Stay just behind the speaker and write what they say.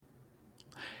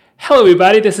Hello,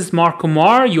 everybody. This is Mark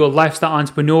Kumar, your lifestyle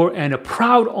entrepreneur and a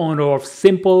proud owner of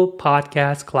Simple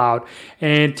Podcast Cloud.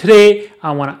 And today,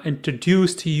 I want to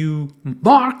introduce to you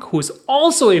Mark, who is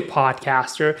also a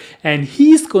podcaster, and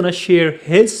he's going to share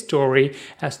his story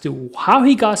as to how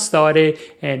he got started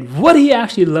and what he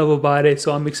actually loved about it.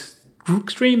 So I'm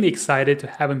extremely excited to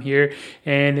have him here,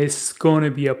 and it's going to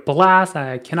be a blast.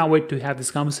 I cannot wait to have this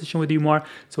conversation with you more.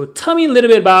 So tell me a little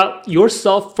bit about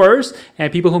yourself first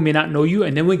and people who may not know you,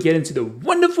 and then we get into the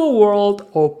wonderful world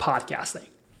of podcasting.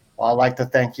 Well, I'd like to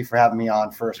thank you for having me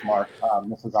on first, Mark.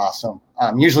 This is awesome.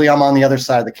 Usually I'm on the other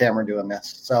side of the camera doing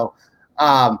this. So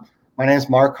my name is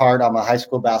Mark Hart. I'm a high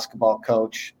school basketball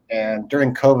coach, and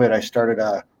during COVID, I started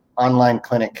a online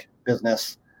clinic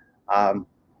business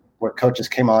where coaches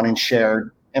came on and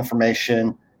shared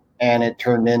information, and it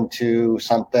turned into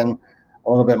something a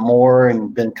little bit more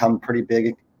and become pretty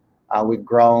big. I've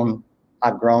grown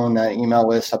the email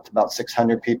list up to about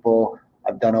 600 people.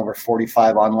 I've done over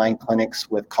 45 online clinics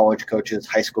with college coaches,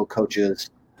 high school coaches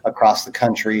across the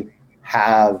country,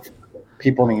 have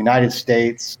people in the United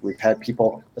States. We've had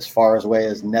people as far away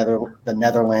as the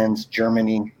Netherlands,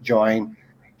 Germany join.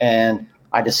 And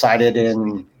I decided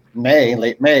in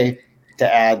late May,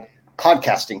 to add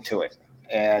podcasting to it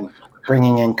and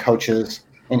bringing in coaches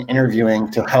and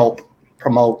interviewing to help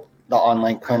promote the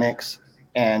online clinics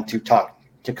and to talk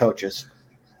to coaches.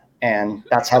 And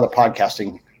that's how the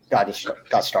podcasting got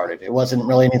started. It wasn't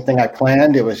really anything I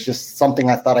planned. It was just something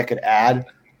I thought I could add,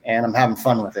 and I'm having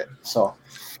fun with it. So.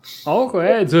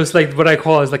 Okay, so it's like what I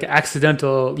call is like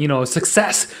accidental,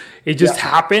 success. It just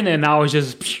happened, and now it's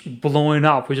just blowing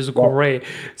up, which is great.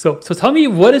 So tell me,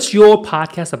 what is your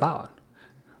podcast about?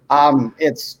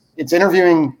 It's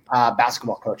interviewing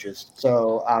basketball coaches.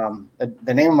 So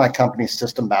the name of my company is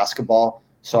System Basketball.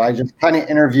 So I just kind of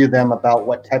interview them about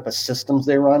what type of systems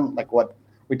they run, like what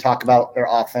we talk about their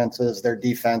offenses, their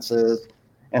defenses,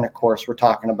 and of course we're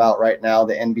talking about right now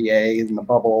the NBA and the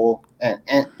bubble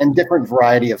and different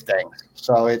variety of things.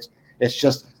 So it's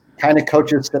just kind of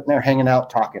coaches sitting there hanging out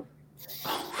talking.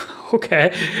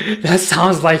 Okay, that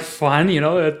sounds like fun.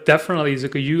 It definitely is.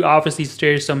 You obviously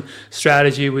share some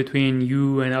strategy between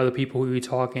you and other people who you're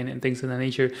talking and things of that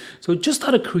nature. So just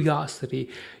out of curiosity,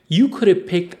 you could have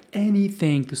picked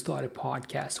anything to start a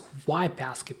podcast. Why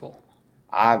basketball?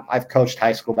 I've coached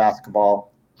high school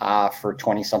basketball for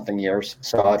 20 something years.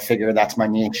 So I figure that's my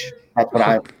niche. That's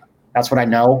what I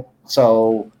know.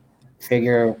 So I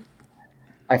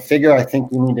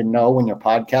think you need to know when you're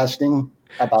podcasting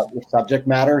about your subject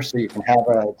matter so you can have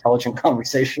an intelligent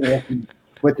conversation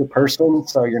with the person.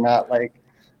 So you're not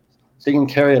so you can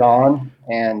carry it on.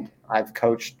 And I've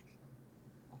coached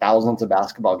thousands of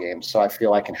basketball games. So I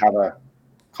feel I can have a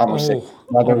conversation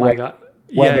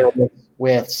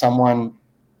with someone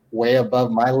way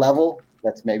above my level.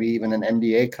 That's maybe even an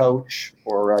NBA coach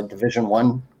or a Division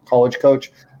I college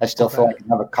coach. I still feel I can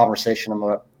have a conversation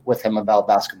with him about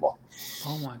basketball.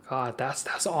 Oh my God,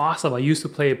 that's awesome. I used to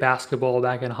play basketball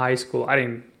back in high school. I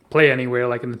didn't play anywhere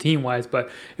like in the team wise, but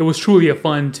it was truly a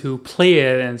fun to play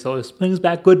it. And so it brings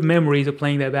back good memories of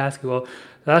playing that basketball.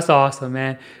 That's awesome,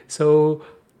 man. So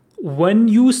when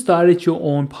you started your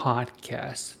own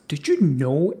podcast, did you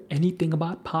know anything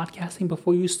about podcasting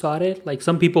before you started? Like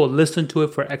some people listen to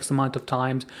it for X amount of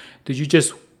times. Did you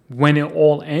just went it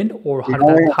all in, or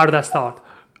how did that start?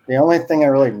 The only thing I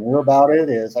really knew about it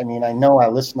is, I know I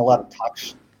listen to a lot of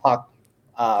talk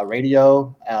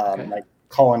radio, like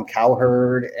Colin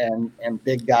Cowherd and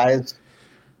big guys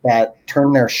that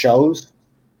turn their shows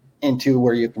into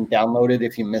where you can download it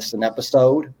if you missed an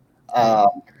episode.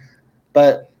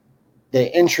 But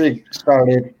the intrigue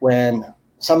started when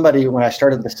I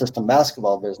started the System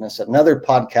Basketball business, another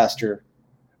podcaster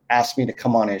asked me to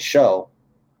come on his show,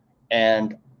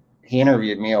 and he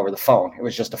interviewed me over the phone. It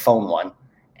was just a phone one.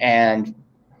 And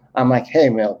I'm like, hey,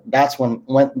 well, that's when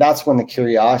the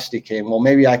curiosity came. Well,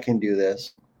 maybe I can do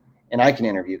this, and I can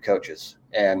interview coaches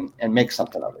and make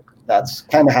something of it. That's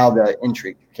kind of how the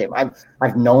intrigue came.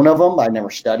 I've known of them. I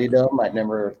never studied them. I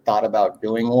never thought about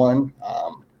doing one.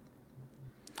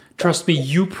 Trust me,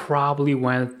 you probably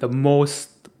went the most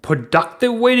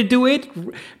productive way to do it,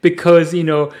 because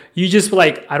you just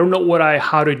like, I don't know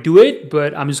how to do it,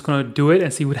 but I'm just gonna do it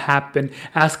and see what happens,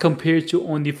 as compared to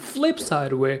on the flip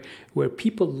side where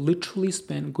people literally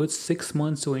spend good 6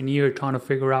 months or a year trying to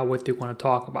figure out what they want to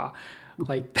talk about.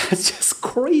 Like, that's just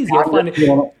crazy.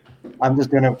 I'm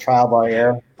just doing a trial by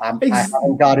error. I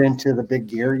haven't got into the big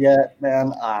gear yet,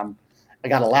 man. I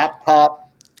got a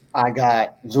laptop, I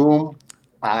got Zoom,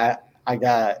 I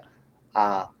got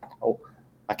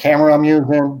a camera I'm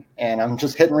using, and I'm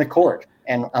just hitting record.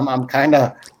 And I'm kind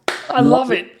of I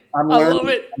love it. I'm I learning. love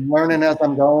it. I'm learning as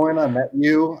I'm going. I met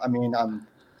you. I mean, I'm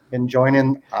been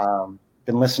joining.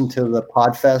 Been listening to the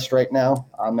Podfest right now.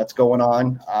 That's going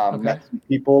on. Okay. Met some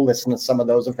people. Listened to some of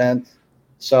those events.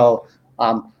 So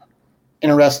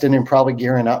interested in probably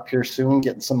gearing up here soon,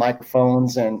 getting some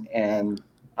microphones and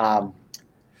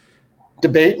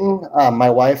debating. My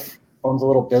wife owns a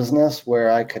little business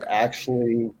where I could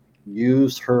actually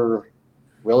use her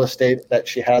real estate that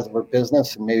she has of her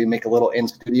business and maybe make a little in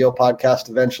studio podcast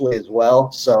eventually as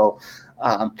well. So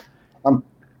um, I'm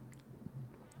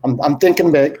I'm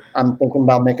thinking big. I'm thinking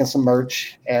about making some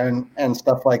merch and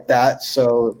stuff like that.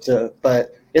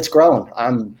 But it's growing.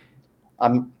 I'm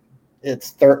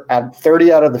it's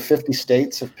 30 out of the 50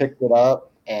 states have picked it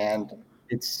up, and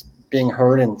it's being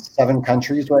heard in 7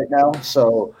 countries right now.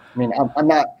 So I mean, I'm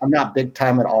not big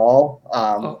time at all.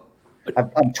 Oh,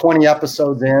 I'm 20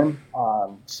 episodes in.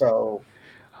 So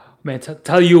man,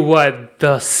 tell you what,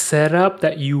 the setup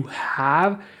that you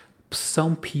have,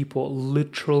 some people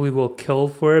literally will kill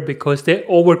for it because they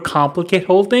overcomplicate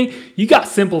whole thing. You got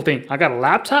simple thing. I got a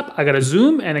laptop, I got a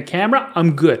Zoom and a camera.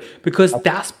 I'm good because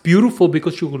that's beautiful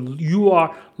because you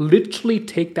are literally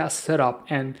take that setup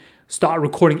and start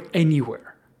recording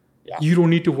anywhere. yeah, You don't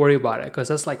need to worry about it because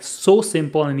that's like so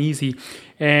simple and easy.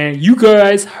 And you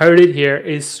guys heard it here.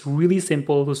 It's really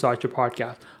simple to start your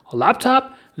podcast. A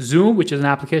laptop, Zoom, which is an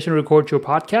application to record your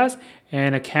podcast,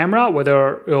 and a camera,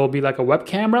 whether it'll be like a web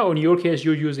camera or in your case,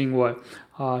 you're using what?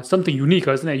 Something unique,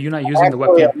 isn't it? You're not using the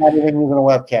actually, webcam. I'm not even using a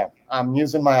webcam. I'm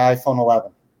using my iPhone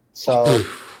 11. So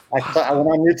I went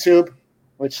on YouTube,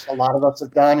 which a lot of us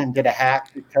have done, and did a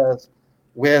hack because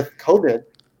with COVID,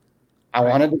 I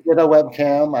wanted to get a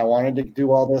webcam. I wanted to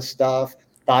do all this stuff.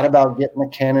 Thought about getting a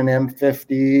Canon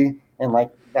M50, and like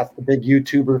that's the big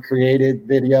YouTuber created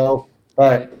video.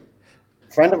 Right. But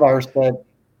a friend of ours said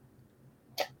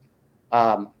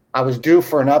I was due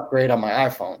for an upgrade on my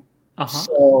iPhone. Uh-huh.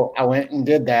 So I went and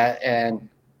did that, and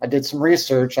I did some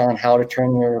research on how to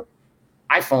turn your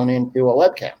iPhone into a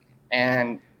webcam.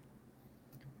 And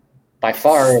by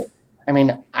far, I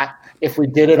mean, if we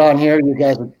did it on here, you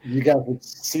guys would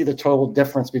see the total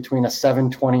difference between a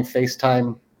 720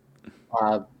 FaceTime,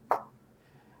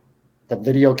 the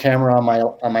video camera on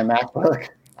my MacBook,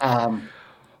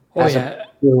 Oh yeah.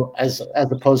 as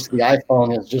opposed to the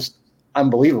iPhone is just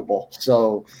unbelievable.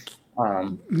 So,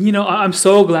 I'm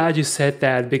so glad you said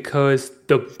that because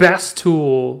the best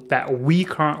tool that we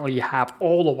currently have,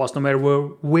 all of us, no matter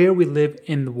where we live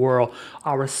in the world,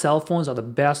 our cell phones are the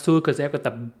best tool because they've got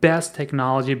the best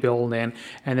technology built in,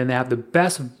 and then they have the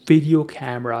best video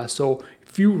camera. So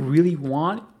if you really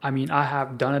want, I mean, I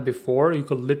have done it before. You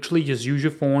could literally just use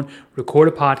your phone, record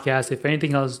a podcast. If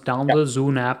anything else, download the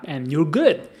Zoom app, and you're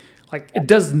good. Like it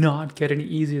does not get any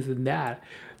easier than that.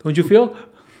 Don't you feel?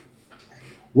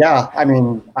 yeah, I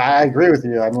mean, I agree with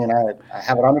you. I mean, I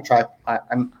have it on the tripod.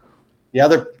 I'm the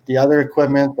other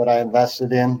equipment that I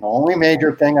invested in. The only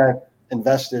major thing I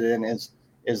invested in is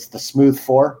the Smooth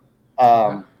 4.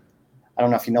 I don't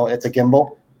know if you know it's a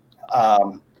gimbal.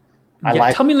 Tell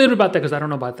me a little about that because I don't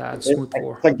know about that. Smooth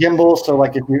 4. It's a gimbal. So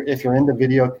like if you're into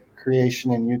video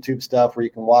creation and YouTube stuff where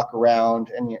you can walk around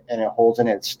and it holds in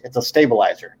it, it's a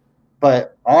stabilizer.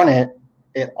 But on it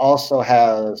also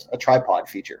has a tripod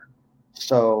feature.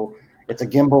 So it's a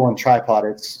gimbal and tripod.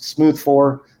 It's Smooth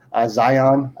 4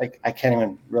 Zion. I can't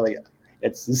even really.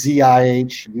 It's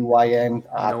ZIHUYN.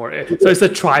 Don't worry. So it's a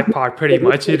tripod, pretty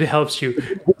much. It helps you.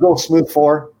 Google Smooth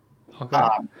 4. Okay.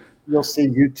 You'll see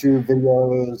YouTube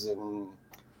videos and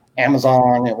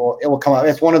Amazon. It will come up.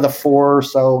 It's one of the 4 or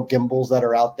so gimbals that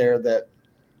are out there that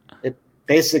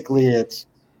it's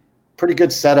pretty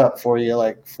good setup for you,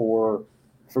 like for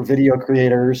video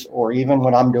creators or even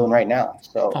what I'm doing right now.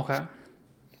 So Okay.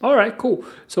 All right, cool.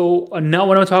 So now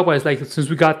what I'm talking about is like since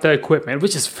we got the equipment,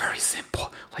 which is very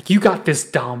simple, like you got this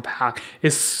down pat.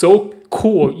 It's so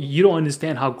cool. You don't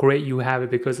understand how great you have it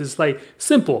because it's like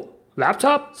simple.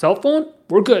 Laptop, cell phone,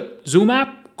 we're good. Zoom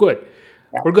app, good.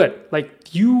 Yeah. We're good.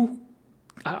 Like you,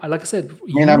 like I said,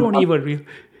 you don't even.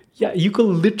 Yeah, you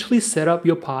can literally set up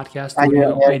your podcast. I do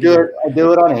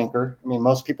it on Anchor. I mean,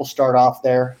 most people start off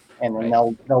there and then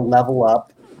they'll level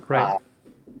up. Right.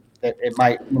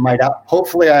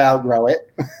 Hopefully I outgrow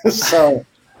it. So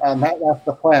that's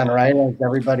the plan, right? As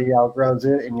everybody outgrows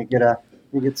it, and you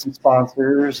get some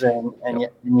sponsors, and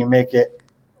you make it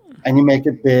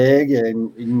big,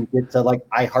 and you get to like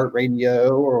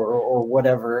iHeartRadio or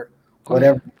whatever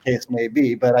the case may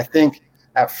be. But I think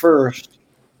at first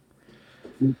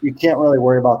you can't really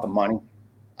worry about the money.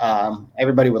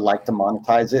 Everybody would like to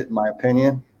monetize it, in my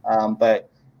opinion, but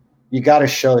you got to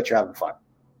show that you're having fun.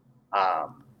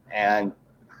 And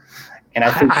And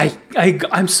I think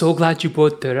I'm so glad you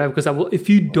brought that up because I will, if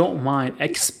you don't mind,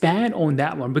 expand on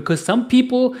that one because some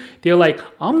people they're like,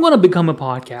 I'm gonna become a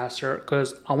podcaster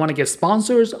because I want to get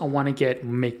sponsors, I want to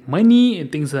make money and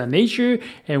things of that nature.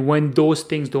 And when those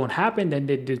things don't happen, then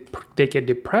they get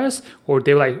depressed or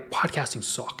they're like, podcasting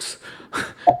sucks.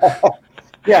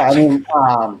 yeah, I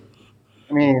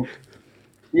mean,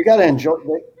 you got to enjoy.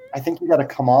 I think you got to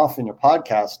come off in your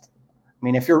podcast. I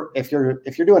mean, if you're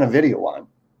doing a video one,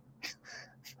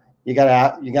 they're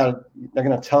going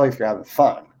to tell you if you're having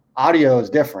fun. Audio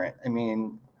is different. I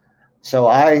mean, so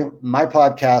my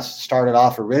podcast started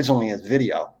off originally as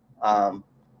video on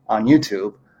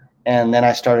YouTube, and then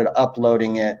I started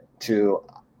downloading it to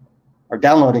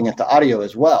audio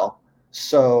as well.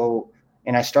 So,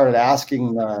 and I started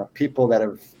asking the people that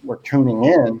were tuning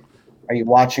in, are you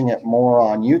watching it more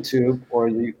on YouTube or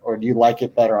do you like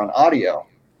it better on audio?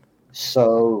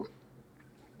 So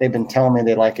they've been telling me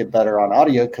they like it better on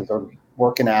audio because they're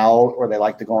working out or they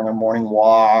like to go on a morning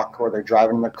walk or they're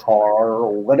driving the car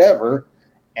or whatever.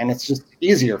 And it's just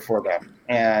easier for them.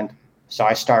 And so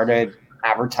I started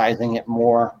advertising it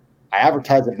more. I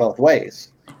advertise it both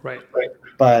ways. Right.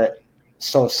 But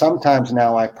so sometimes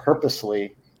now I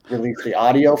purposely release the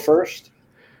audio first.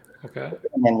 Okay.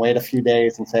 And then wait a few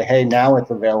days and say, hey, now it's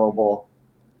available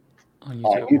on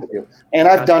YouTube. And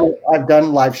I've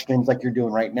done live streams like you're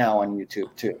doing right now on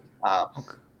YouTube too.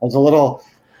 There's a little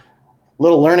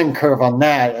learning curve on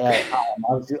that.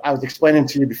 I was explaining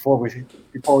to you before we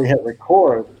hit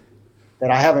record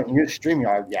that I haven't used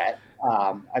StreamYard yet.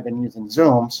 I've been using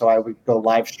Zoom, so I would go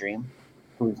live stream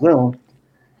through Zoom,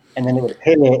 and then it would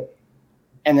hit it,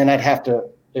 and then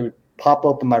it would pop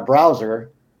up in my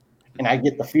browser, and I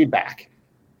get the feedback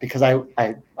because I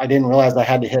didn't realize I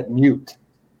had to hit mute.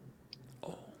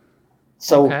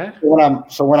 So okay.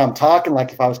 when I'm talking,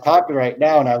 like if I was talking right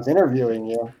now and I was interviewing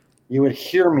you, you would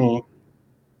hear me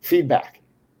feedback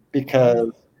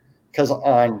because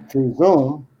through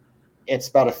Zoom, it's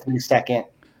about a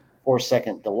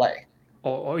 4-second delay.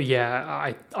 Oh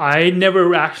yeah, I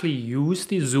never actually used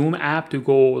the Zoom app to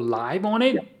go live on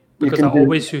it because I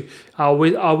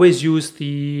always use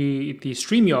the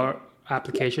StreamYard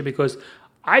application because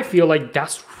I feel like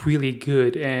that's really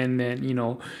good and then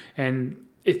and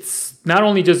it's not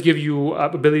only just give you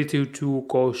ability to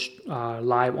go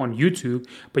live on YouTube,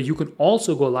 but you can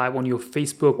also go live on your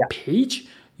Facebook page,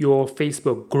 your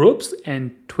Facebook groups,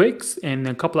 and Twix, and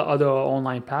a couple of other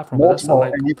online platforms.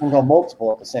 And you can go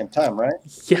multiple at the same time, right?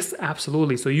 Yes,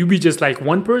 absolutely. So you be just like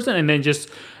one person, and then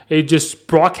it just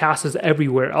broadcasts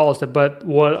everywhere else. But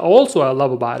what also I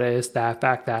love about it is that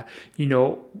fact that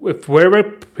if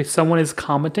wherever someone is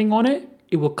commenting on it,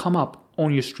 it will come up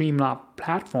on your Streamlabs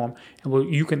platform,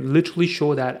 and you can literally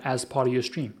show that as part of your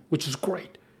stream, which is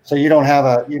great. So do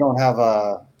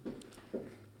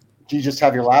you just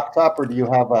have your laptop, or do you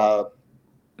have a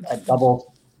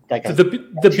double?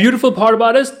 The beautiful part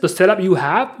about it is the setup you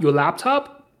have, your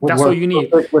laptop. That's all you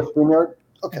need. With StreamYard?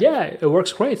 Okay. Yeah, it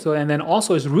works great. So, and then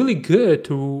also it's really good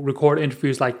to record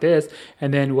interviews like this.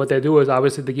 And then what they do is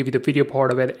obviously they give you the video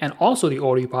part of it and also the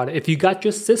audio part. If you got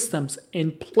your systems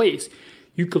in place,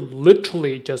 you could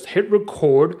literally just hit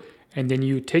record, and then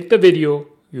you take the video,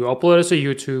 you upload it to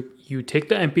YouTube, you take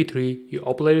the MP3, you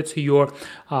upload it to your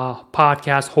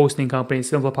podcast hosting company,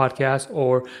 Simple Podcast,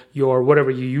 or your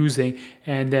whatever you're using,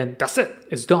 and then that's it.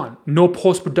 It's done. No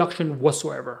post-production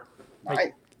whatsoever.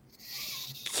 Right.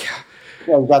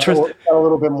 Yeah, we got a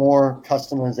little bit more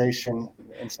customization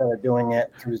instead of doing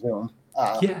it through Zoom.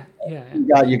 You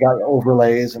got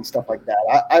overlays and stuff like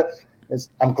that.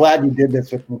 I'm glad you did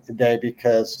this with me today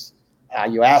because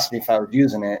you asked me if I was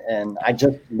using it, and I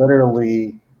just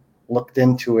literally looked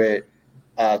into it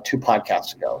 2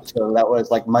 podcasts ago. So that was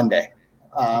like Monday.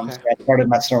 So I started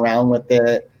messing around with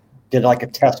it, did like a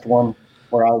test one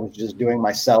where I was just doing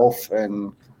myself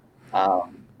and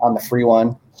on the free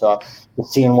one. So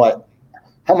just seeing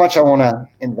how much I want to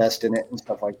invest in it and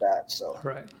stuff like that. So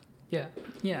right.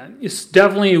 Yeah, it's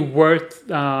definitely worth.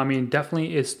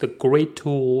 Definitely, it's the great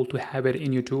tool to have it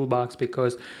in your toolbox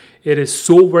because it is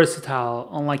so versatile.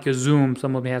 Unlike your Zoom,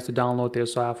 somebody has to download their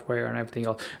software and everything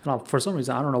else. And for some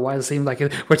reason, I don't know why it seems like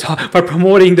we're talking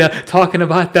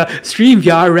about the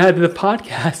StreamYard rather than the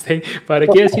podcasting. But I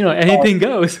guess anything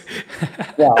goes.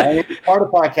 It's part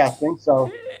of podcasting,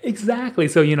 so. Exactly.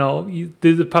 So,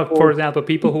 for example,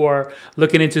 people who are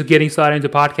looking into getting started into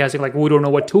podcasting, like we don't know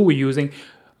what tool we're using.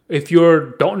 If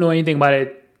you don't know anything about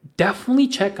it, definitely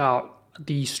check out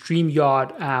the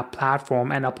StreamYard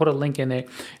platform, and I'll put a link in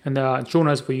the show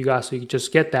notes for you guys so you can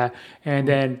just get that. And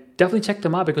then definitely check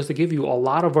them out because they give you a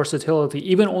lot of versatility.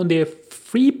 Even on their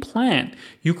free plan,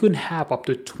 you can have up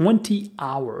to 20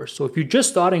 hours. So if you're just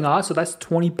starting out, so that's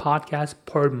 20 podcasts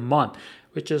per month,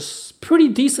 which is pretty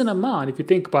decent amount if you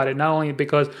think about it. Not only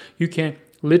because you can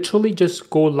literally just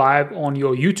go live on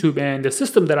your YouTube, and the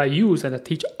system that I use and I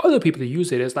teach other people to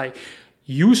use it is like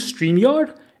use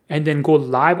StreamYard and then go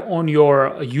live on your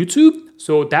YouTube.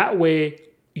 So that way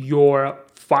your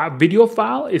video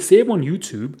file is saved on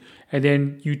YouTube, and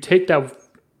then you take that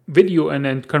video and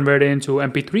then convert it into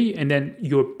MP3, and then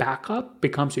your backup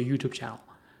becomes your YouTube channel.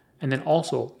 And then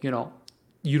also, you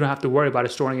don't have to worry about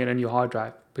it storing it in your hard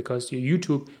drive because your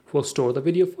YouTube will store the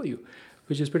video for you,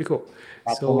 which is pretty cool.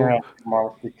 That's interesting,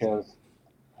 Mark, because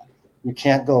you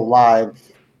can't go live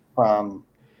from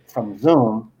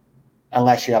Zoom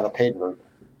unless you have a paid version.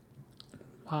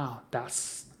 Wow,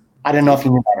 I didn't know if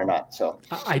you knew that or not. So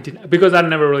I didn't, because I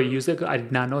never really used it. I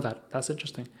did not know that. That's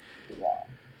interesting.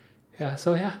 Yeah.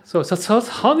 So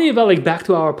tell me about like back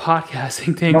to our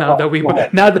podcasting thing. Now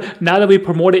that we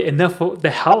promoted enough the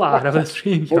hell out of the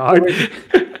StreamYard.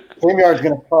 StreamYard is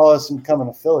going to call us and become an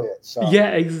affiliate. So yeah,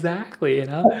 exactly.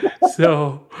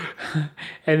 So,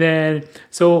 and then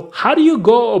how do you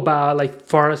go about like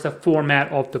far as the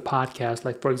format of the podcast?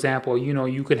 Like for example,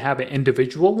 you could have an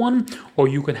individual one, or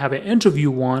you could have an interview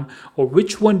one, or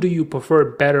which one do you prefer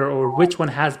better, or which one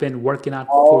has been working out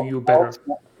for you better?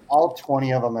 All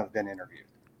 20 of them have been interviewed.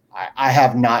 I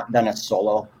have not done a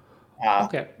solo,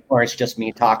 where it's just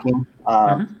me talking.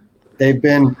 They've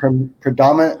been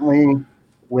predominantly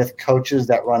with coaches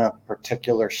that run a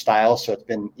particular style, so it's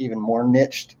been even more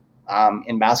niched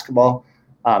in basketball.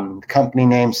 The company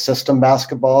name System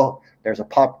Basketball. There's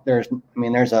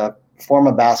a form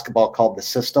of basketball called the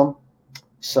System.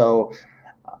 So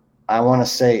I want to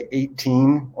say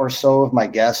 18 or so of my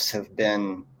guests have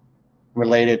been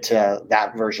related to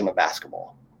that version of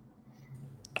basketball.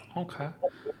 Okay.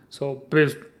 So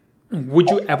would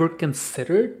you ever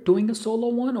consider doing a solo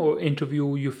one, or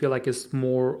interview you feel like is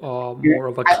more of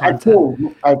a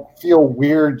content? I feel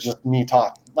weird just me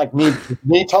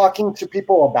talking to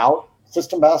people about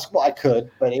system basketball. I could,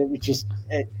 but it was just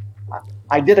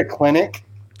I did a clinic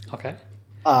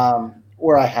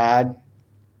where I had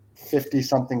 50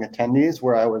 something attendees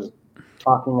where I was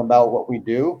talking about what we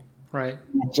do. Right.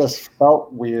 It just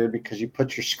felt weird because you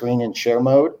put your screen in share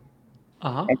mode.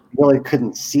 And you really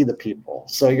couldn't see the people.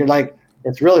 So you're like,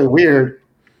 it's really weird.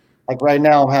 Like right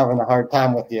now I'm having a hard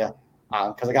time with you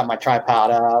because I got my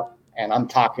tripod up and I'm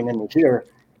talking into here.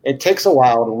 It takes a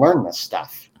while to learn this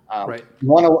stuff. Right. I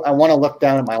want to look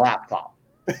down at my laptop.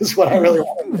 Is what I really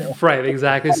want to do. Right,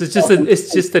 exactly. So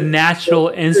it's just a natural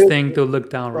instinct to look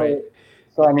down, right?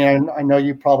 So I mean, I know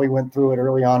you probably went through it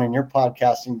early on in your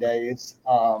podcasting days,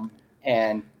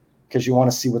 and because you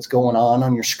want to see what's going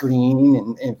on your screen,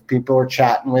 and people are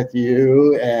chatting with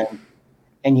you,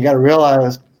 and you got to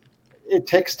realize it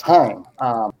takes time,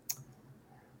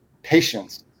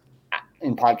 patience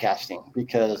in podcasting,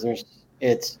 because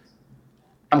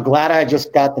I'm glad I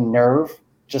just got the nerve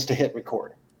just to hit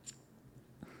record.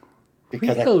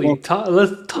 Because really?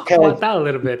 Let's talk about that a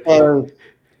little bit.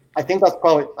 I think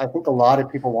a lot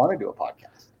of people want to do a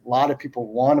podcast. A lot of people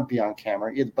want to be on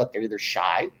camera, but they're either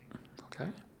shy. Okay.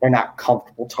 They're not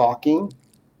comfortable talking.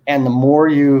 And the more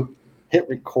you hit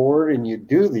record and you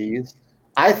do these,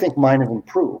 I think mine have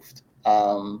improved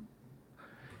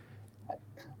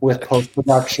with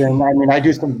post-production. I mean, I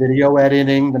do some video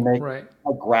editing to make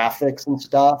graphics and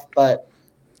stuff, but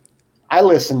I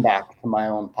listen back to my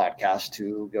own podcast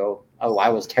to go, oh, I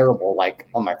was terrible, like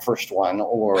on my first one,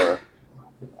 or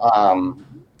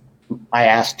I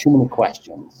asked too many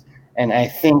questions. And I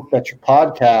think that your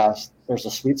podcast, there's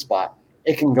a sweet spot.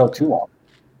 It can go too long.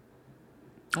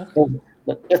 Okay.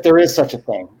 If there is such a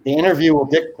thing, the interview will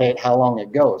dictate how long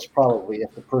it goes, probably,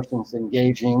 if the person's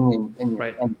engaging and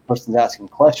the person's asking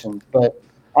questions. But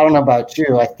I don't know about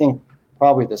you. I think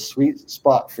probably the sweet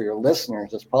spot for your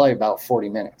listeners is probably about 40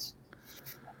 minutes.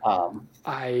 Or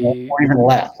even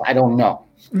less. I don't know.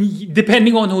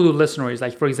 Depending on who the listener is.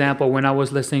 Like, for example, when I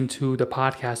was listening to the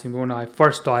podcasting, when I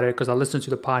first started, because I listened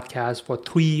to the podcast for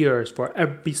 3 years for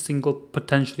every single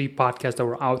potentially podcast that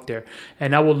were out there.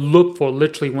 And I would look for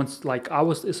literally once, like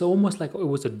it's almost like it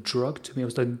was a drug to me. I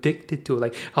was addicted to it.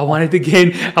 Like I wanted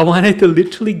to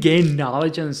literally gain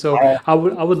knowledge. And so I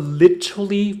would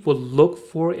literally look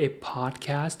for a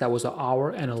podcast that was an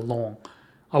hour and a long.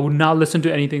 I would not listen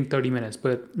to anything 30 minutes,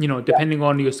 but depending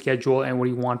on your schedule and what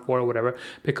you want for it or whatever,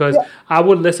 because Yeah. I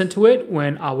would listen to it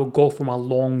when I would go for my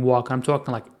long walk. I'm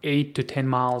talking like 8 to 10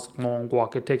 miles long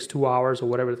walk. It takes 2 hours or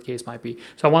whatever the case might be.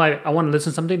 So I want to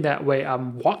listen to something that way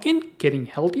I'm walking, getting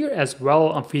healthier as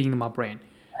well. I'm feeding my brain.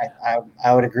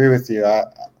 I would agree with you.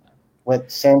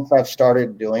 Since I've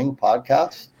started doing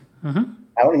podcasts,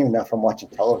 I don't even know if I'm watching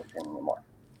television anymore.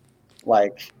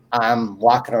 Like I'm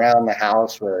walking around the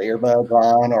house with earbuds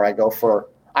on, or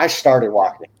I started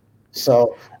walking.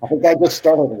 So I think I just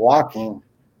started walking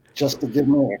just to give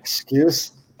me an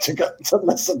excuse to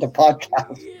listen to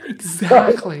podcasts.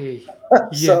 Exactly.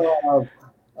 Yeah. So,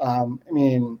 I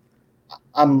mean,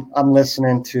 I'm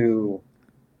listening to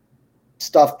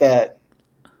stuff that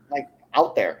like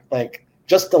out there, like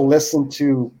just to listen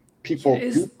to people,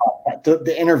 Yes.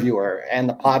 the interviewer and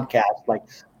the podcast, like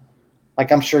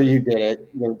I'm sure you did it.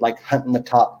 You're like hunting the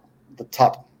top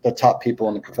people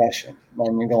in the profession,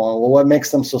 and you're going, well, what makes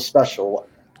them so special?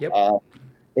 Yep.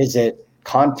 Is it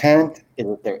content? Is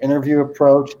it their interview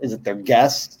approach? Is it their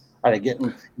guests? Are they getting?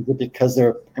 Is it because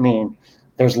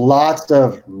there's lots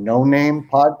of no-name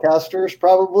podcasters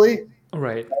probably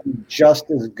Right. just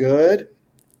as good.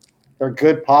 They're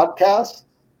good podcasts,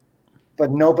 but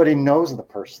nobody knows the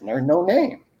person. They're no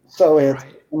name. So it's,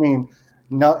 Right. I mean,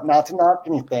 not to knock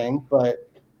anything, but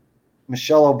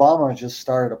Michelle Obama just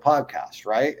started a podcast,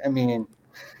 right? I mean,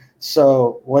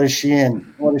 so what is she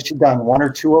in? What has she done? One or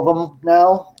two of them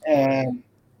now? And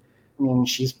I mean,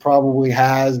 she probably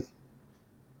has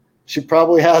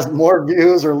more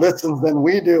views or listens than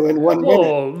we do in 1 minute.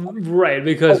 Oh, right,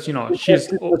 because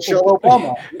she's Michelle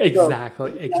Obama.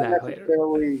 exactly, So it's exactly. not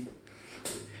necessarily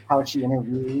how she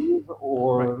interviews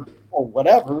or Right.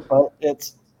 whatever, but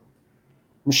it's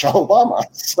Michelle Obama.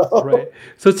 So Right.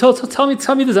 So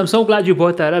tell me this. I'm so glad you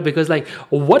brought that up because like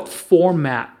what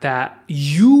format that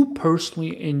you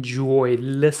personally enjoy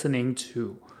listening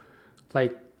to?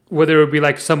 Like whether it be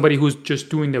like somebody who's just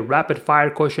doing the rapid fire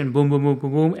question, boom, boom, boom,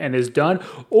 boom, boom, and is done,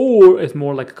 or it's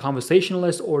more like a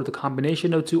conversationalist or the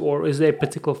combination of two, or is there a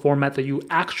particular format that you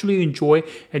actually enjoy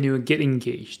and you get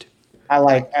engaged? I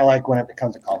like when it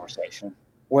becomes a conversation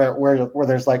where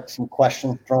there's like some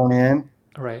questions thrown in,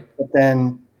 Right. but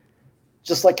then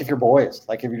just like if you're boys,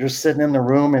 like if you're just sitting in the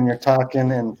room and you're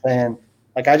talking and saying,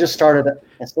 like I just started,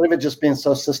 instead of it just being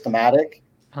so systematic,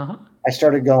 Uh-huh. I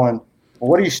started going, well,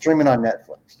 what are you streaming on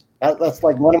Netflix? That's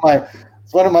like one of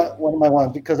my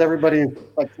ones because everybody's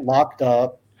like locked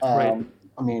up. Right.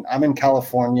 I mean, I'm in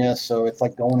California, so it's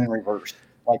like going in reverse,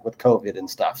 like with COVID and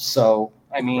stuff. So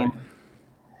I mean, Right.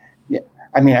 yeah,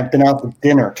 I mean, I've been out to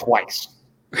dinner twice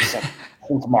since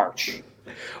March.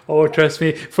 Oh, trust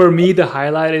me. For me, the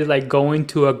highlight is like going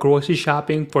to a grocery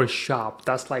shopping for shop.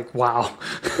 That's like wow.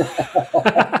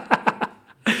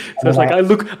 So it's like I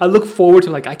look forward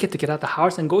to like I get to get out the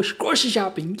house and go grocery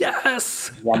shopping.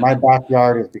 Yes. Yeah, my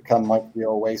backyard has become like the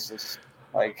oasis.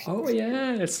 Like, Oh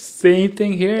yeah, it's same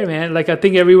thing here, man. Like I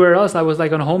think everywhere else, I was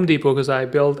like on Home Depot because I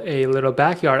built a little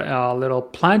backyard, little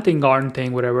planting garden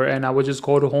thing, whatever. And I would just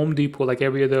go to Home Depot like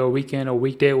every other weekend or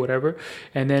weekday or whatever,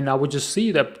 and then I would just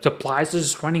see that supplies are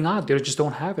just running out. They just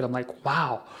don't have it. I'm like,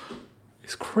 wow,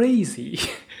 it's crazy.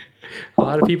 A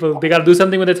lot of people they got to do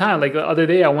something with the time. Like the other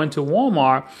day, I went to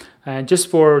Walmart and just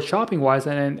for shopping wise,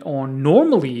 and on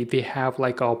normally they have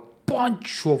like a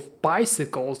bunch of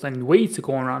bicycles and weights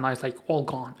going around. I was like, all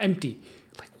gone, empty.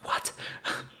 Like what?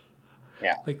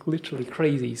 yeah. Like literally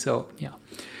crazy. So yeah.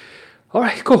 All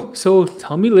right, cool. So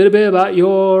tell me a little bit about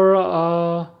your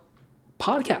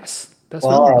podcast. That's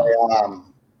Well,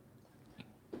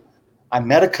 I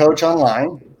met a coach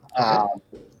online okay.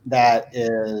 that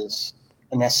is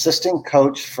an assistant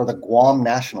coach for the Guam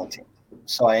national team.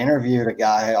 So I interviewed a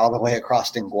guy all the way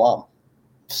across in Guam.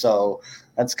 So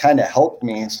that's kind of helped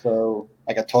me. So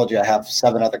like I told you, I have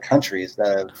 7 other countries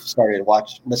that have started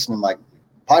listening to my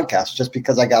podcast just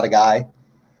because I got a guy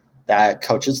that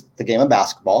coaches the game of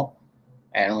basketball,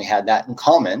 and we had that in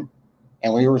common.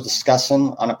 And we were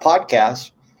discussing on a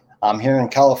podcast. I'm here in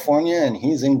California, and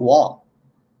he's in Guam.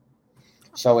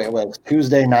 So it was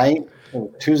Tuesday night. It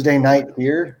was Tuesday night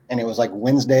here, and it was like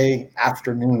Wednesday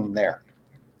afternoon there.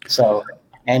 So,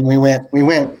 and we went.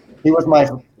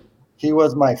 He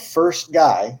was my first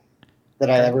guy that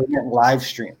I ever went live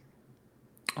stream.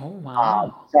 Oh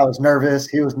wow. So I was nervous.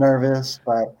 He was nervous,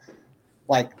 but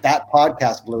like that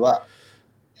podcast blew up.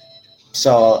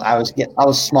 So I was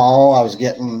small. I was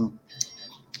getting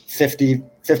 50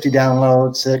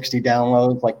 downloads, 60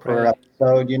 downloads like per Right.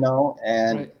 episode,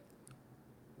 and Right.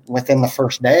 within the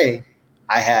first day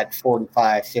I had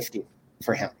 45, 50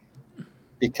 for him.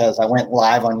 because I went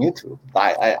live on YouTube.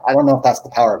 I don't know if that's the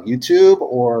power of YouTube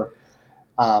or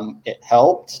it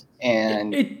helped.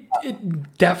 And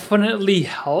it definitely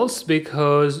helps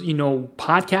because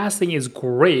podcasting is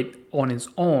great on its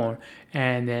own,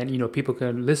 and then people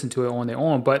can listen to it on their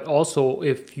own. But also,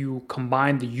 if you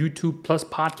combine the YouTube plus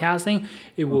podcasting,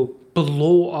 it will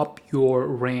blow up your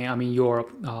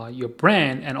your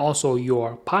brand and also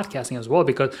your podcasting as well,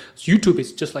 because YouTube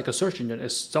is just like a search engine.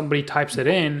 If somebody types it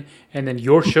in and then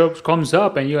your show comes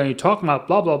up and you're talking about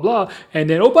blah blah blah, and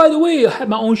then, oh, by the way, I have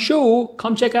my own show,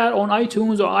 come check out on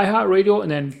iTunes or iHeartRadio,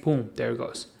 and then boom, there it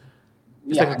goes.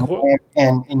 It's yeah,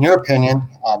 and in your opinion,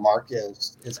 Mark,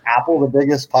 is Apple the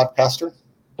biggest podcaster?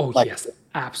 Oh, yes,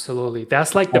 absolutely.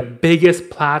 That's like the biggest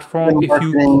platform. I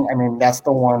mean, that's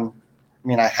the one. I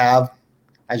mean, I have,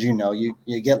 as you know, you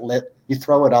get lit, you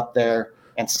throw it up there,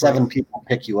 and seven people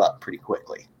pick you up pretty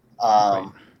quickly.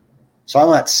 So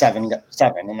I'm at seven,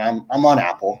 and I'm on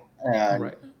Apple,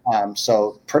 and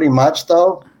so pretty much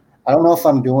though, I don't know if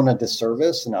I'm doing a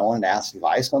disservice, and I wanted to ask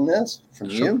advice on this from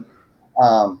you.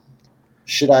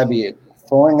 Should I be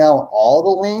throwing out all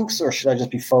the links, or should I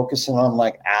just be focusing on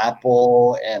like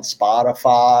Apple and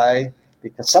Spotify?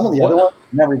 Because some of the other ones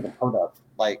I've never even heard of,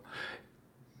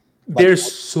 There's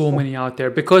so many out there,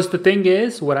 because the thing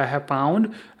is, what I have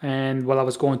found, and while I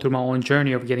was going through my own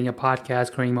journey of getting a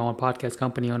podcast, creating my own podcast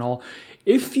company and all,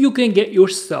 if you can get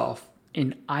yourself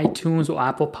in iTunes or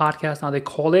Apple Podcasts, now they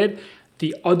call it,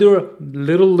 the other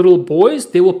little boys,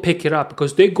 they will pick it up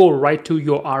because they go right to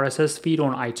your RSS feed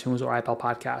on iTunes or Apple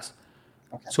Podcasts.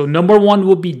 Okay. So number one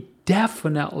would be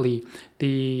definitely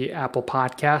the Apple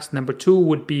Podcast. Number two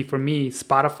would be, for me,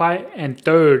 Spotify. And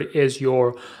third is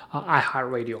your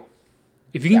iHeartRadio.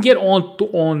 If you can get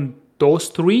on those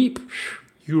three,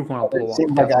 you're going to blow up. It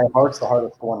seems like iHeart's the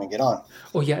hardest one to get on.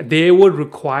 Oh, yeah. They would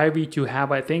require you to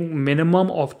have, I think, minimum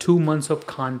of 2 months of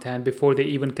content before they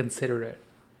even consider it.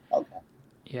 Okay.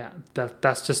 Yeah,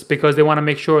 that's just because they want to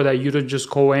make sure that you don't just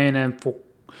go in and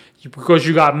because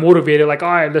you got motivated, like, all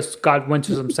right, went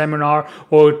to some seminar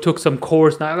or took some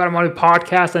course. Now I got on a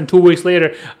podcast, and 2 weeks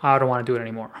later, I don't want to do it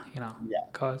anymore.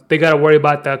 Because they got to worry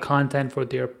about the content for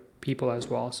their people as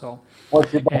well. So,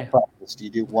 what's your best practice? Do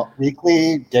you do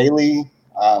weekly, daily?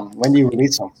 When do you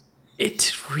release them?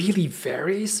 It really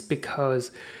varies,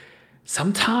 because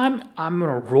sometimes I'm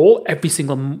going to roll every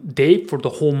single day for the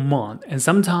whole month. And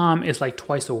sometimes it's like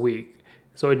twice a week.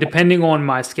 So depending on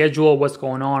my schedule, what's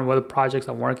going on, what projects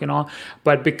I'm working on.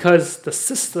 But because the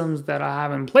systems that I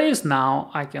have in place now,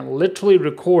 I can literally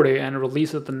record it and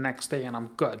release it the next day, and I'm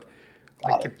good.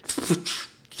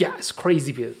 It's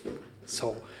crazy.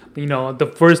 So,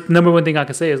 the first number one thing I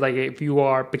can say is, like, if you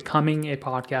are becoming a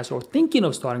podcast or thinking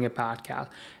of starting a podcast,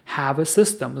 have a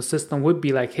system. The system would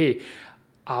be like, hey,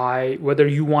 whether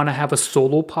you want to have a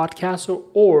solo podcast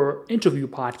or interview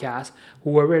podcast,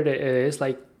 whoever it is,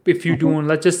 like, if you're doing,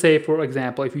 let's just say, for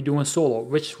example, if you're doing solo,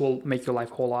 which will make your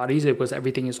life a whole lot easier because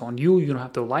everything is on you. You don't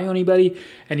have to rely on anybody.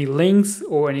 Any links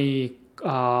or any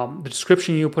the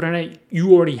description you put in it,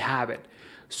 you already have it.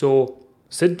 So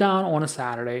sit down on a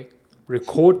Saturday,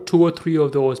 record 2 or 3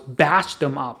 of those, batch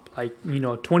them up, like,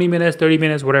 20 minutes, 30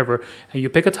 minutes, whatever. And you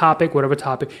pick a topic, whatever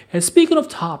topic. And speaking of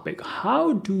topic,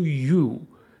 how do you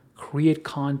create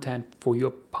content for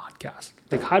your podcast?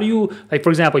 Like, how do you, like, for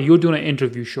example, you're doing an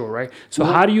interview show, right? So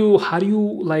how do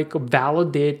you like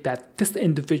validate that this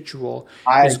individual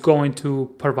is going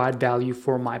to provide value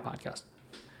for my podcast?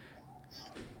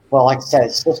 Well, like I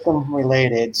said, system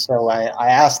related. So I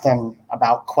asked them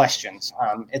about questions.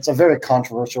 It's a very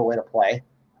controversial way to play.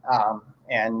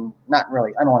 And not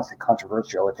really, I don't want to say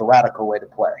controversial. It's a radical way to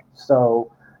play.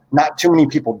 So not too many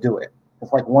people do it.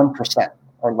 It's like 1%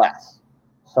 or less.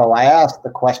 So I asked the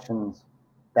questions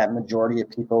that majority of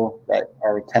people that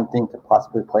are attempting to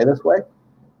possibly play this way.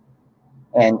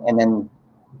 And then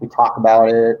we talk about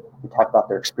it. We talk about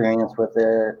their experience with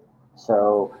it.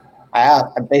 So I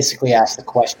basically asked the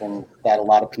question that a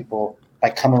lot of people, by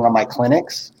coming on my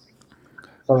clinics.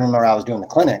 So remember, I was doing the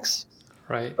clinics.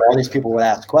 Right. All these people would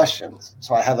ask questions.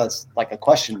 So I have a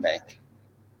question bank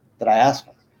that I ask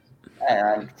them.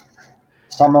 And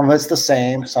some of it's the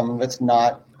same, some of it's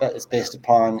not, but it's based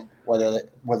upon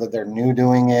whether they're new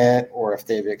doing it or if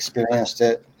they've experienced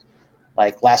it.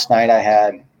 Like last night, I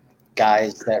had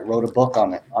guys that wrote a book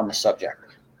on the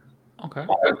subject. Okay.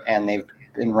 And they've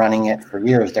been running it for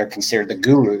years. They're considered the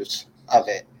gurus of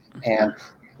it. And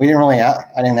I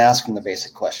didn't ask them the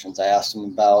basic questions. I asked them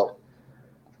about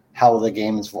how the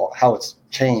game how it's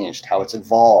changed, how it's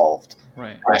evolved.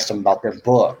 Right. I asked them about their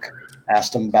book. I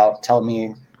asked them about tell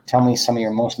me some of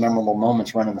your most memorable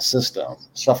moments running the system,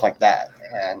 stuff like that.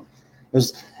 And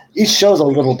each show's a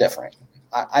little different.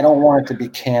 I don't want it to be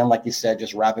canned, like you said,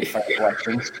 just rapid fire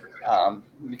questions,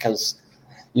 because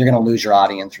you're going to lose your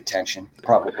audience retention,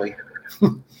 probably.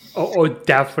 Oh,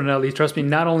 definitely. Trust me,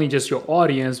 not only just your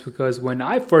audience, because when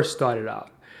I first started out,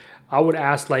 I would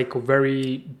ask like a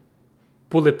very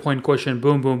bullet point question,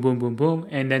 boom, boom, boom, boom, boom.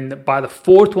 And then by the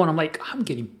fourth one, I'm like, I'm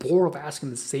getting bored of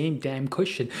asking the same damn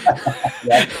question.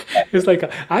 It's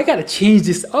like, I got to change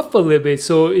this up a little bit.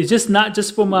 So it's just not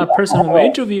just for my personal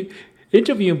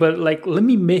interview, but like, let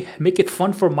me make it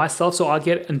fun for myself so I'll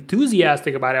get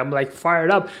enthusiastic about it. I'm like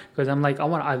fired up because I'm like,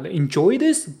 I enjoy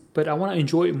this, but I want to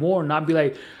enjoy it more, not be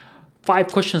like 5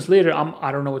 questions later,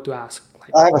 I don't know what to ask.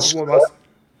 Like, I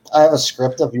have a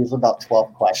script of usually about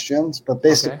 12 questions, but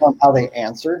based Okay. upon how they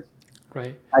answer,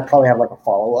 Right. I probably have like a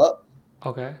follow-up.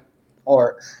 Okay.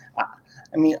 Or,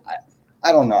 I mean,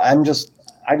 I don't know. I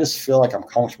just feel like I'm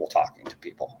comfortable talking to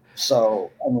people.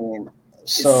 So, I mean,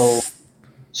 so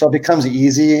it becomes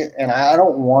easy, and I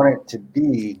don't want it to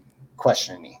be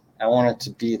questioning me. I want it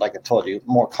to be, like I told you,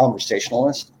 more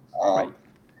conversationalist. Right.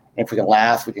 If we can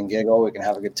laugh, we can giggle, we can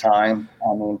have a good time.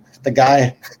 I mean, the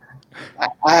guy,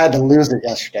 I had to lose it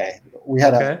yesterday. We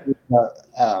had a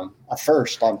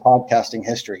first on podcasting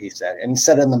history, he said, and he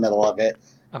said it in the middle of it.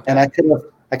 Okay. And I could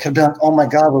have been like, oh my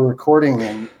God, we're recording,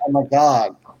 and oh my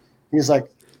God. He's like,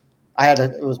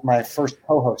 it was my first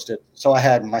co-hosted. So I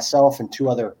had myself and 2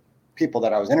 other people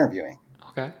that I was interviewing.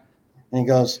 Okay. And he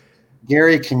goes,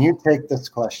 Gary, can you take this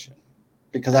question?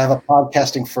 Because I have a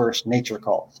podcasting first, nature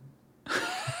calls.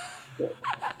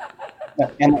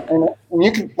 and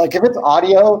you can, like, if it's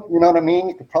audio, you know what I mean?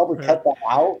 You could probably cut that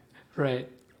out. Right.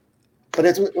 But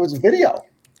it was video.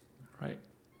 Right.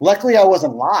 Luckily, I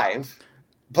wasn't live,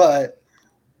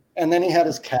 and then he had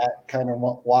his cat kind of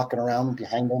walking around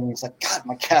behind him. And he's like, God,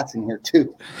 my cat's in here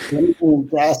too. And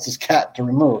he asked his cat to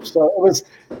remove. So it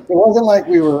wasn't like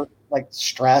we were like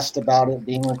stressed about it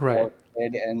being recorded,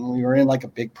 and we were in like a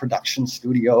big production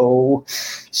studio.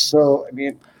 So, I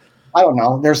mean, I don't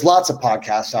know. There's lots of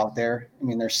podcasts out there. I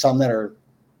mean, there's some that are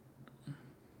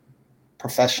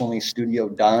professionally studio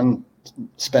done,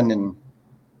 spending.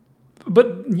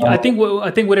 But I think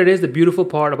what it is, the beautiful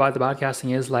part about the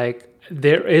podcasting is like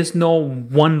there is no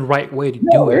one right way to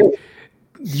do it.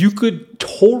 You could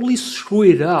totally screw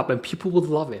it up, and people would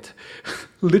love it,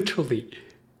 literally.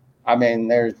 I mean,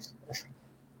 there's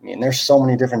so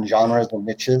many different genres and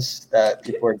niches that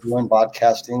people are doing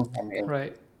podcasting. I mean,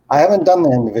 right. I haven't done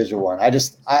the individual one. I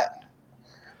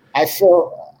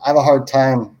feel I have a hard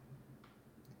time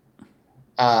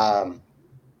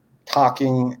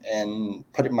talking and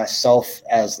putting myself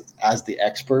as the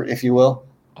expert, if you will.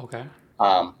 Okay.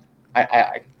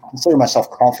 I consider myself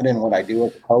confident in what I do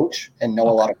as a coach and know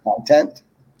a lot of content.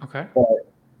 Okay. But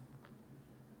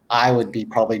I would be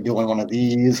probably doing one of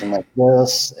these and like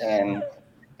this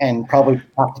and probably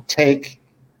have to take,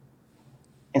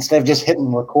 instead of just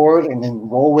hitting record and then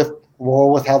roll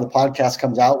with how the podcast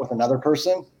comes out with another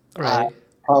person. Right.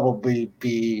 Probably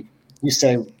you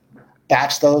say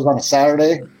batch those on a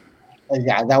Saturday.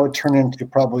 Yeah, that would turn into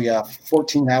probably a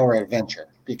 14-hour adventure,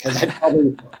 because I'd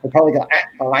probably go,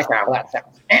 don't like how that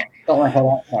sounds. Don't like how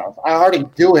that sounds. I already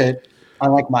do it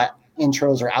on like my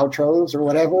intros or outros or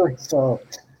whatever. So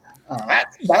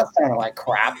that sounded like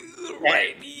crap.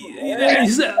 Right.